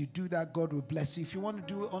 And as you do that, God will bless you. If you want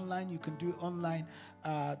to do it online, you can do it online.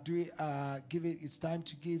 Give it. It's time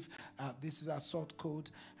to give. This is our sort code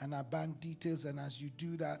and our bank details. And as you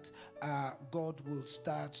do that, God will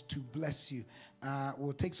start to bless you.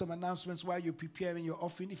 We'll take some announcements while you're preparing your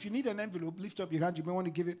offering. If you need an envelope, lift up your hand. You may want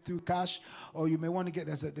to give it through cash, or you may want to get.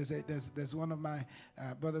 There's one of my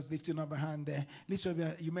brothers lifting up a hand there. Lift up.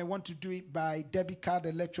 You may want to do it by debit card,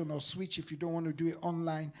 electron, or switch if you don't want to do it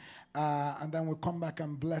online. And then we'll come back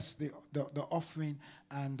and bless the offering.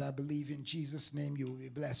 And I believe in Jesus' name you will be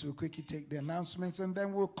blessed. We'll quickly take the announcements and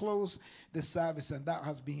then we'll close the service. And that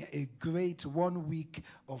has been a great 1 week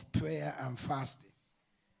of prayer and fasting.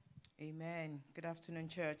 Amen. Good afternoon,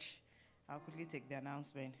 church. I'll quickly take the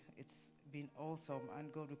announcement. It's been awesome,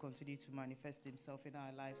 and God will continue to manifest himself in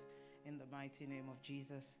our lives in the mighty name of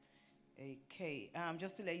Jesus. Okay.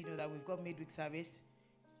 Just to let you know that we've got midweek service.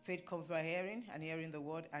 Faith comes by hearing, and hearing the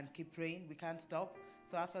word, and keep praying. We can't stop.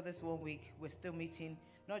 So after this 1 week, we're still meeting,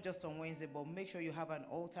 not just on Wednesday, but make sure you have an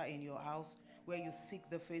altar in your house where you seek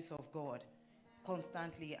the face of God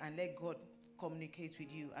constantly and let God communicate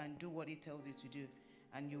with you and do what he tells you to do.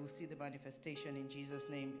 And you will see the manifestation in Jesus'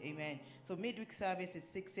 name. Amen. So midweek service is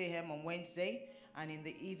 6 a.m. on Wednesday. And in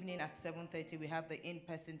the evening at 7:30, we have the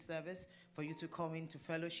in-person service for you to come into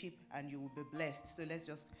fellowship and you will be blessed. So let's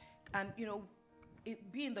just, and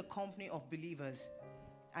be in the company of believers.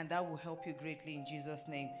 And that will help you greatly in Jesus'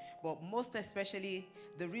 name. But most especially,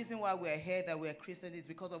 the reason why we're here, that we're Christians, is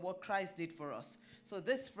because of what Christ did for us. So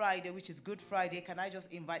this Friday, which is Good Friday, can I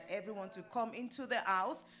just invite everyone to come into the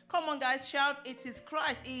house? Come on, guys, shout, it is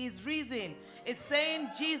Christ. He is risen. It's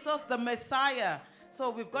saying Jesus, the Messiah. So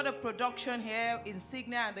we've got a production here,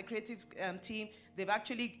 Insignia and the creative team. They've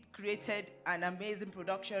actually created an amazing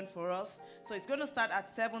production for us. So it's going to start at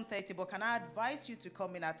 7:30, but can I advise you to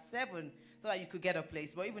come in at 7 so that you could get a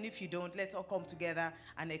place? But even if you don't, let's all come together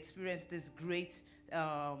and experience this great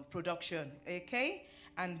production, okay?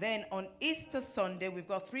 And then on Easter Sunday, we've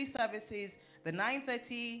got 3 services, the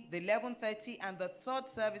 9:30, the 11:30, and the third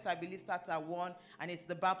service, I believe, starts at 1, and it's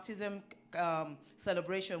the baptism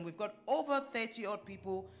celebration. We've got over 30-odd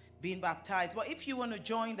people being baptized. But if you want to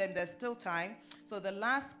join them, there's still time. So the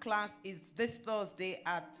last class is this Thursday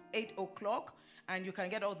at 8 o'clock. And you can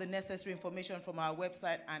get all the necessary information from our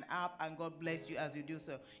website and app, and God bless you as you do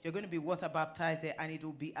so. You're going to be water baptized there, and it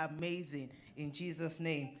will be amazing in Jesus'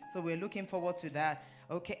 name. So we're looking forward to that.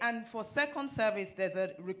 Okay, and for second service, there's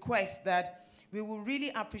a request that we will really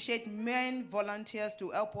appreciate men volunteers to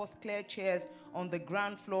help us clear chairs on the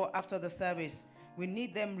ground floor after the service. We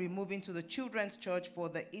need them removing to the children's church for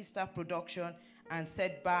the Easter production and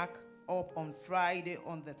set back up on Friday,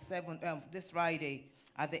 on the 7th, this Friday,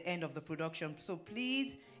 at the end of the production. So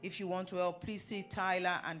please, if you want to help, please see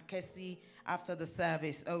Tyler and Kessie after the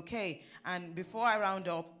service. Okay, and before I round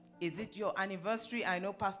up, is it your anniversary? I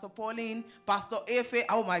know Pastor Pauline, Pastor Efe,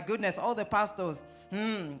 oh my goodness, all the pastors.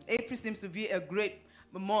 April seems to be a great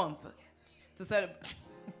month to celebrate.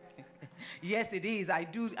 Yes, it is. I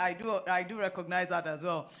do recognize that as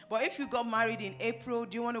well. But if you got married in April,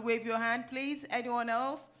 do you want to wave your hand, please? Anyone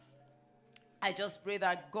else? I just pray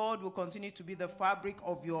that God will continue to be the fabric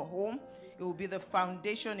of your home. It will be the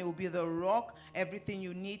foundation. It will be the rock. Everything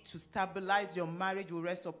you need to stabilize your marriage will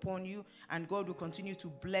rest upon you. And God will continue to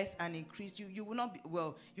bless and increase you. You will not be,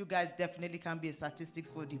 well, you guys definitely can't be a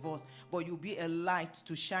statistics for divorce. But you'll be a light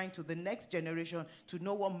to shine to the next generation to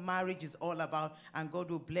know what marriage is all about. And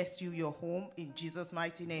God will bless you, your home, in Jesus'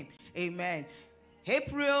 mighty name. Amen.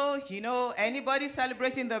 April, anybody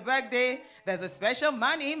celebrating the birthday, there's a special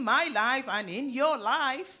man in my life and in your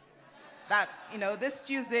life that, this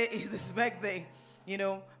Tuesday is his birthday.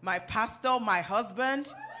 My pastor, my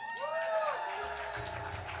husband,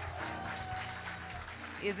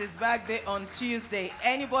 is his birthday on Tuesday.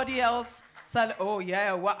 Anybody else? Oh,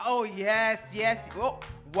 yeah. Oh, yes. Oh,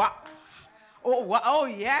 wow. Oh, wow. Oh,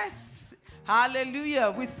 yes.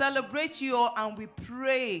 Hallelujah. We celebrate you all and we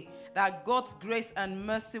pray that God's grace and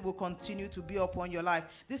mercy will continue to be upon your life.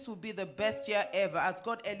 This will be the best year ever as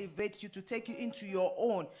God elevates you to take you into your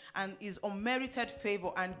own, and His unmerited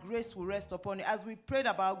favor and grace will rest upon you. As we prayed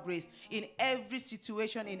about grace, in every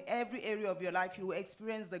situation, in every area of your life, you will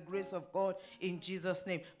experience the grace of God in Jesus'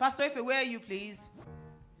 name. Pastor Ife, where are you, please?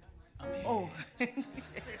 Amen. Oh.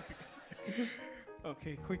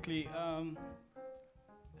 Okay, quickly.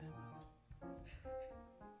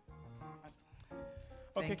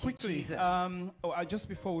 Okay, Thank you, quickly. Jesus. Just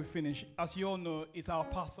before we finish, as you all know, it's our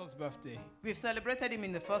pastor's birthday. We've celebrated him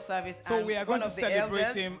in the first service. So and we are going one to of the celebrate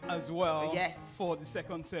elders, him as well Yes. for the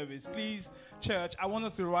second service. Please, church, I want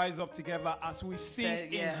us to rise up together as we sing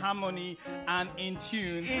in Yes. harmony and in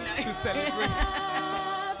tune In- to celebrate.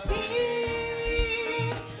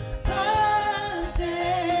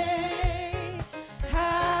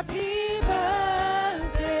 Happy birthday, happy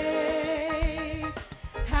birthday,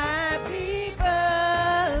 happy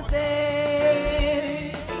birthday,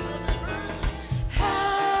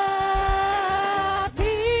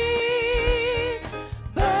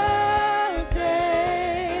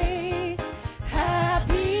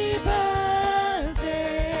 happy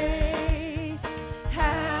birthday,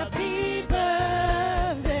 happy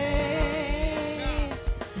birthday,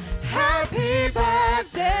 happy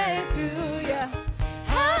birthday to you.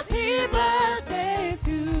 Happy birthday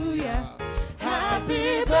to you.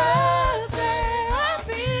 Happy birthday.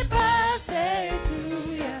 Happy birthday to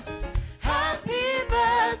you. Happy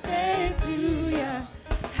birthday to you.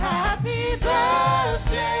 Happy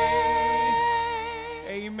birthday.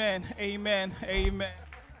 Amen, amen, amen,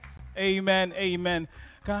 amen, amen.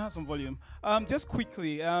 Can I have some volume? Just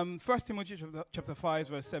quickly, 1 Timothy chapter 5,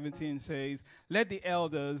 verse 17 says, "Let the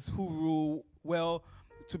elders who rule well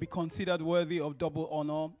to be considered worthy of double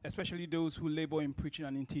honor, especially those who labor in preaching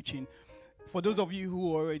and in teaching." For those of you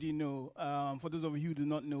who already know, for those of you who do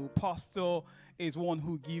not know, pastor is one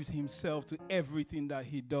who gives himself to everything that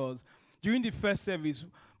he does. During the first service,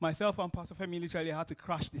 myself and Pastor Femi literally had to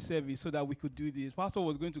crash the service so that we could do this. Pastor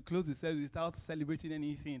was going to close the service without celebrating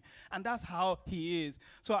anything. And that's how he is.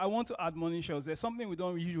 So I want to admonish us. There's something we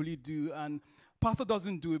don't usually do, and Pastor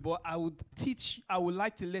doesn't do it, but I would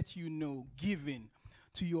like to let you know, giving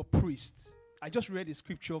to your priest. I just read the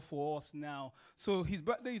scripture for us now. So his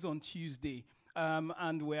birthday is on Tuesday,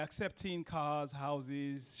 and we're accepting cars,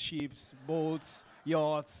 houses, ships, boats,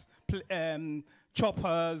 yachts,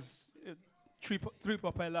 choppers, three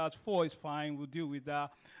propellers, 4 is fine, we'll deal with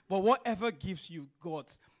that. But whatever gifts you've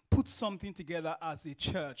got, put something together as a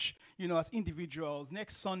church, as individuals.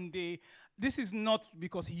 Next Sunday, this is not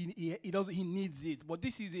because he needs it, but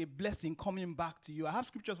this is a blessing coming back to you. I have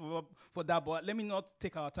scriptures for that, but let me not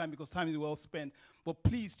take our time because time is well spent. But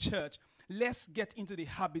please, church, let's get into the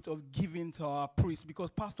habit of giving to our priest,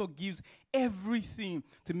 because pastor gives everything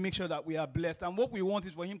to make sure that we are blessed. And what we want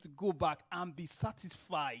is for him to go back and be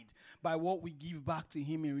satisfied by what we give back to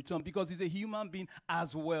him in return, because he's a human being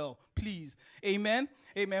as well. Please. Amen.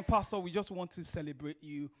 Amen. Pastor, we just want to celebrate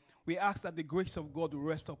you. We ask that the grace of God will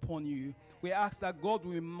rest upon you. We ask that God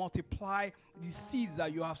will multiply the seeds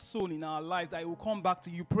that you have sown in our lives, that it will come back to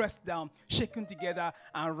you, pressed down, shaken together,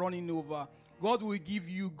 and running over. God will give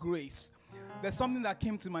you grace. There's something that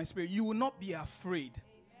came to my spirit. You will not be afraid.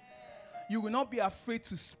 You will not be afraid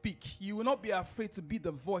to speak. You will not be afraid to be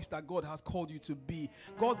the voice that God has called you to be.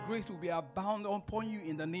 God's grace will be abound upon you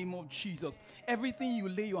in the name of Jesus. Everything you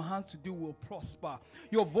lay your hands to do will prosper.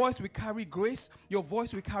 Your voice will carry grace. Your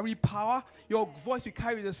voice will carry power. Your voice will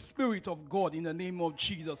carry the Spirit of God in the name of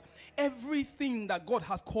Jesus. Everything that God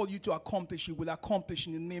has called you to accomplish, you will accomplish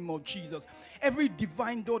in the name of Jesus. Every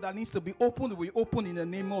divine door that needs to be opened will be opened in the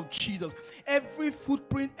name of Jesus. Every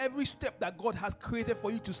footprint, every step that God has created for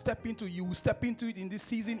you to step into, you will step into it in this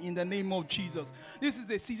season in the name of Jesus. This is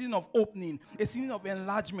a season of opening, a season of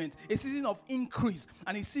enlargement, a season of increase,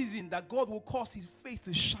 and a season that God will cause his face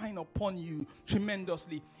to shine upon you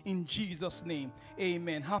tremendously in Jesus' name.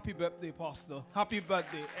 Amen. Happy birthday, Pastor. Happy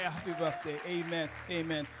birthday. Happy birthday. Amen.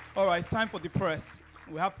 Amen. All right, it's time for the press.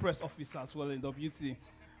 We have press officers as well in WT.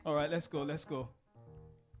 All right, let's go. Let's go.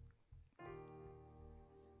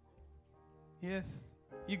 Yes,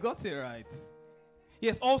 you got it right.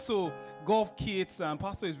 Yes, also golf kits, and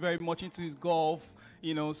Pastor is very much into his golf,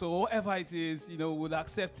 so whatever it is, we'll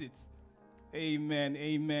accept it. Amen,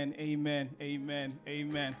 amen, amen, amen,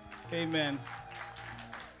 amen, amen.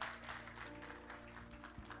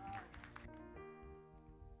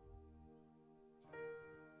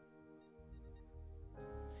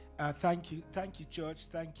 Thank you, Church.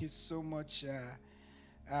 Thank you so much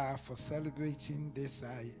for celebrating this.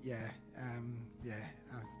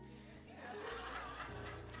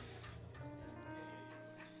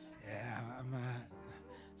 Yeah,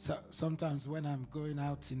 so sometimes when I'm going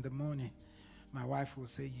out in the morning, my wife will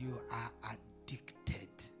say, "You are addicted."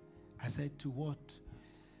 I said, "To what?"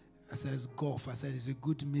 I said, "It's golf." I said, "It's a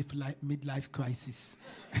good midlife crisis."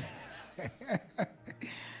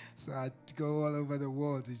 So I go all over the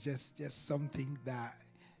world. It's just something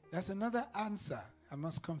that's another answer. I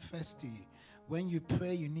must confess to you. When you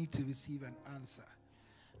pray, you need to receive an answer.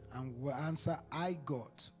 And the answer I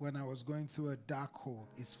got when I was going through a dark hole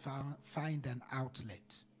is find an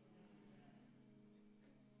outlet.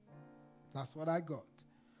 That's what I got.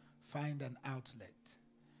 Find an outlet.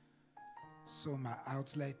 So my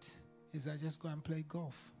outlet is I just go and play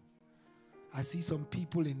golf. I see some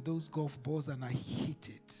people in those golf balls and I hit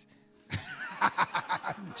it.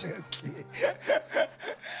 I'm joking.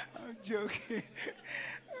 I'm joking.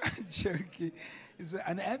 I'm joking.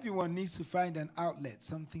 And everyone needs to find an outlet,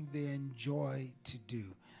 something they enjoy to do.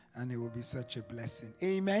 And it will be such a blessing.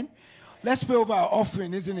 Amen. Let's pray over our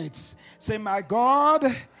offering, isn't it? Say, my God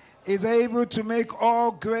is able to make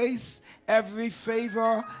all grace, every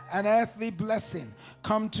favor, and earthly blessing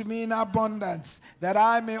come to me in abundance, that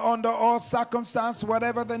I may under all circumstances,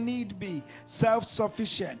 whatever the need be,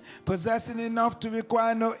 self-sufficient, possessing enough to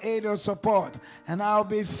require no aid or support, and I'll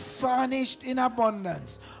be furnished in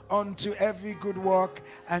abundance unto every good work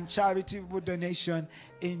and charitable donation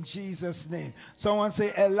in Jesus' name. Someone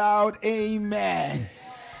say aloud, amen.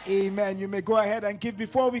 Amen. You may go ahead and give.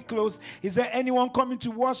 Before we close, is there anyone coming to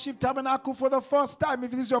worship Tabernacle for the first time? If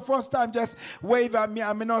this is your first time, just wave at me.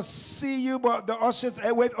 I may not see you, but the ushers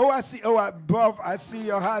wave. Oh, I see. Oh, bro, I see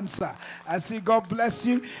your hand, sir. I see. God bless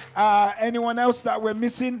you. Anyone else that we're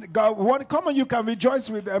missing? God, come on, you can rejoice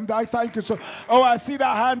with them. Thank you. So, oh, I see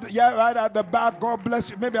that hand. Yeah, right at the back. God bless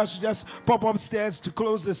you. Maybe I should just pop upstairs to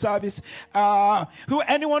close the service.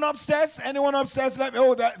 Anyone upstairs? Anyone upstairs?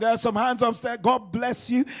 There are some hands upstairs. God bless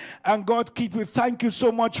you. And God keep you. Thank you so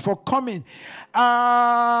much for coming.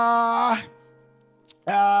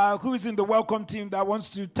 Who is in the welcome team that wants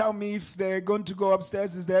to tell me if they're going to go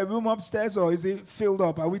upstairs? Is there a room upstairs or is it filled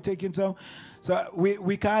up? Are we taking some? So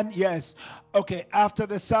we can? Yes. Okay, after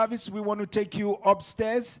the service, we want to take you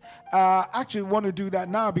upstairs. Actually, we want to do that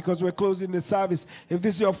now because we're closing the service. If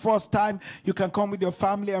this is your first time, you can come with your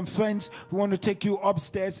family and friends. We want to take you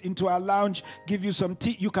upstairs into our lounge, give you some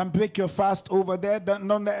tea. You can break your fast over there.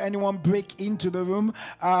 Don't let anyone break into the room.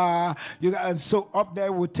 So up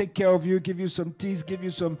there, we'll take care of you, give you some teas, give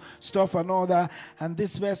you some stuff and all that. And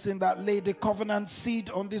this person that laid the covenant seed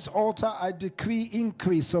on this altar, I decree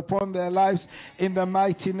increase upon their lives in the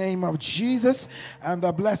mighty name of Jesus. And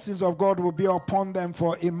the blessings of God will be upon them,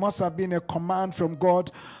 for it must have been a command from God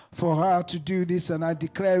for her to do this, and I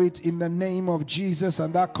declare it in the name of Jesus,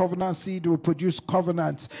 and that covenant seed will produce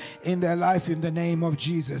covenants in their life in the name of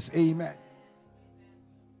Jesus. Amen.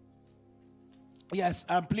 Yes,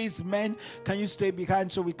 and please, men, can you stay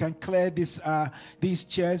behind so we can clear these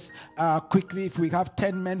chairs quickly? If we have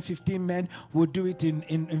 10 men, 15 men, we'll do it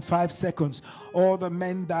in 5 seconds. All the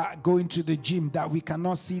men that go into the gym that we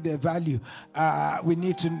cannot see their value, we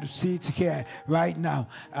need to see it here right now.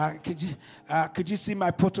 Could you see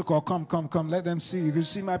my protocol? Come. Let them see. You can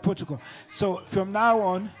see my protocol. So from now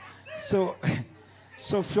on,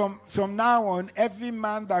 So from now on, every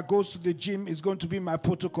man that goes to the gym is going to be my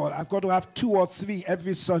protocol. I've got to have 2 or 3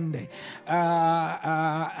 every Sunday.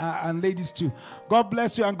 And ladies too. God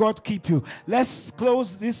bless you and God keep you. Let's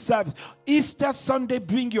close this service. Easter Sunday,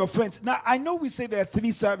 bring your friends. Now, I know we say there are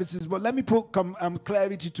 3 services, but let me put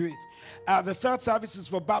clarity to it. The third service is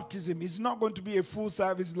for baptism. It's not going to be a full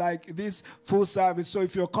service like this full service. So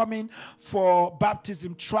if you're coming for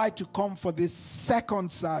baptism, try to come for the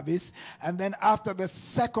second service. And then after the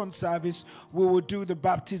second service, we will do the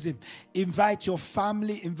baptism. Invite your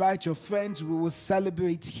family, invite your friends. We will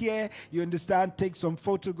celebrate here. You understand? Take some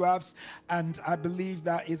photographs. And I believe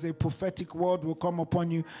that is a prophetic word will come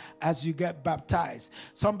upon you as you get baptized.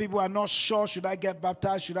 Some people are not sure, should I get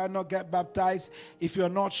baptized? Should I not get baptized? If you're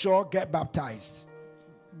not sure, get baptized.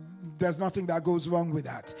 There's nothing that goes wrong with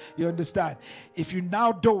that. You understand? If you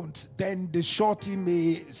now don't, then the shorty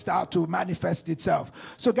may start to manifest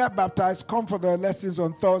itself. So get baptized, come for the lessons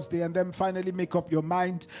on Thursday, and then finally make up your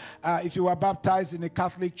mind. If you were baptized in a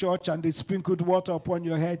Catholic church and they sprinkled water upon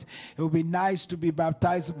your head, it would be nice to be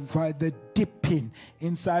baptized by the dipping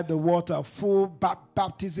inside the water. Full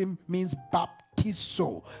baptism means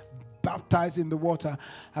baptizo. baptized in the water,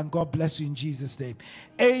 and God bless you in Jesus' name.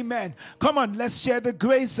 Amen. Come on, let's share the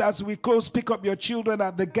grace as we close. Pick up your children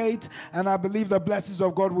at the gate, and I believe the blessings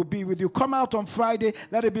of God will be with you. Come out on Friday,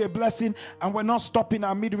 let it be a blessing, and we're not stopping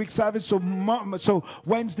our midweek service. So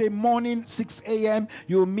Wednesday morning, 6 a.m.,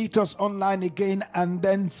 you'll meet us online again, and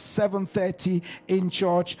then 7:30 in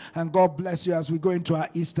church. And God bless you as we go into our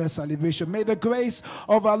Easter celebration. May the grace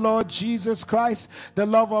of our Lord Jesus Christ, the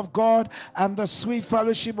love of God, and the sweet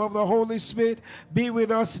fellowship of the Holy Spirit be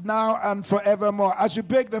with us now and forevermore. As you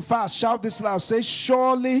break the fast, shout this loud. Say,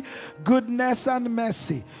 surely goodness and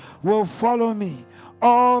mercy will follow me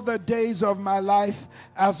all the days of my life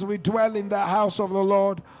as we dwell in the house of the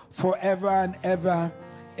Lord forever and ever.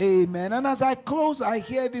 Amen. And as I close, I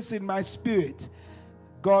hear this in my spirit.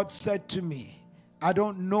 God said to me, I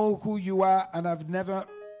don't know who you are, and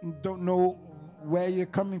don't know where you're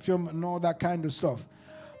coming from and all that kind of stuff.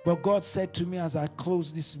 But God said to me as I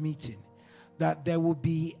close this meeting that there will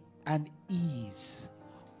be an ease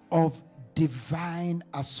of divine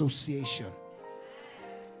association.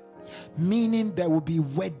 Meaning there will be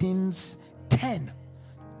weddings, 10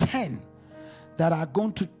 that are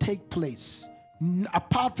going to take place.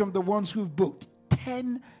 Apart from the ones who've booked,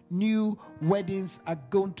 10 new weddings are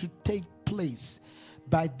going to take place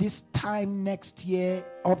by this time next year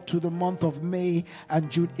up to the month of May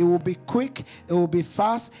and June. It will be quick, it will be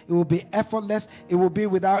fast, it will be effortless, it will be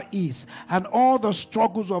without ease. And all the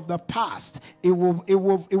struggles of the past, it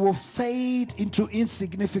will fade into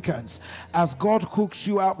insignificance as God hooks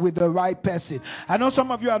you up with the right person. I know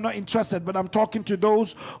some of you are not interested, but I'm talking to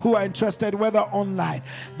those who are interested, whether online,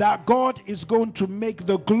 that God is going to make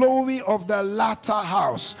the glory of the latter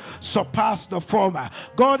house surpass the former.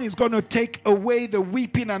 God is going to take away the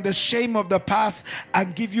weeping and the shame of the past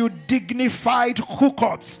and give you dignified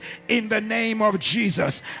hookups in the name of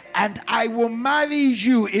Jesus. And I will marry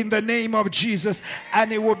you in the name of Jesus,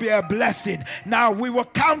 and it will be a blessing. Now we will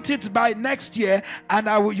count it by next year, and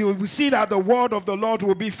you will see that the word of the Lord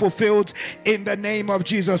will be fulfilled in the name of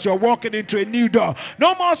Jesus. You're walking into a new door.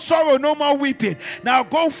 No more sorrow, no more weeping. Now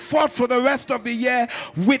go forth for the rest of the year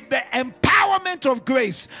with the empowerment of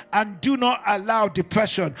grace, and do not allow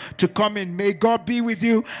depression to come in. May God be with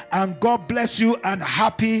you, and God bless you, and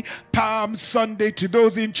happy Palm Sunday to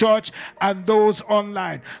those in church and those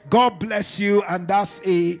online. God bless you, and that's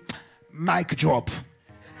a mic drop.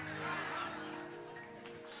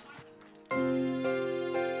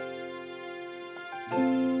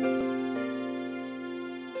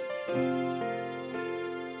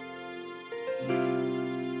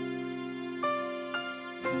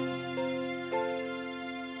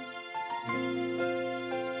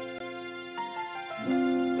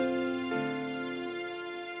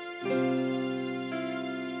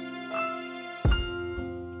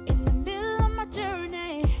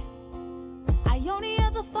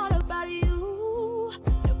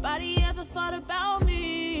 About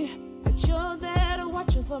me, but you're there to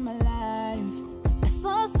watch over my life. I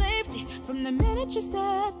saw safety from the minute you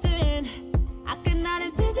stepped in. I could not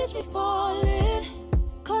envisage me falling,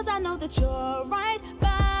 'cause I know that you're right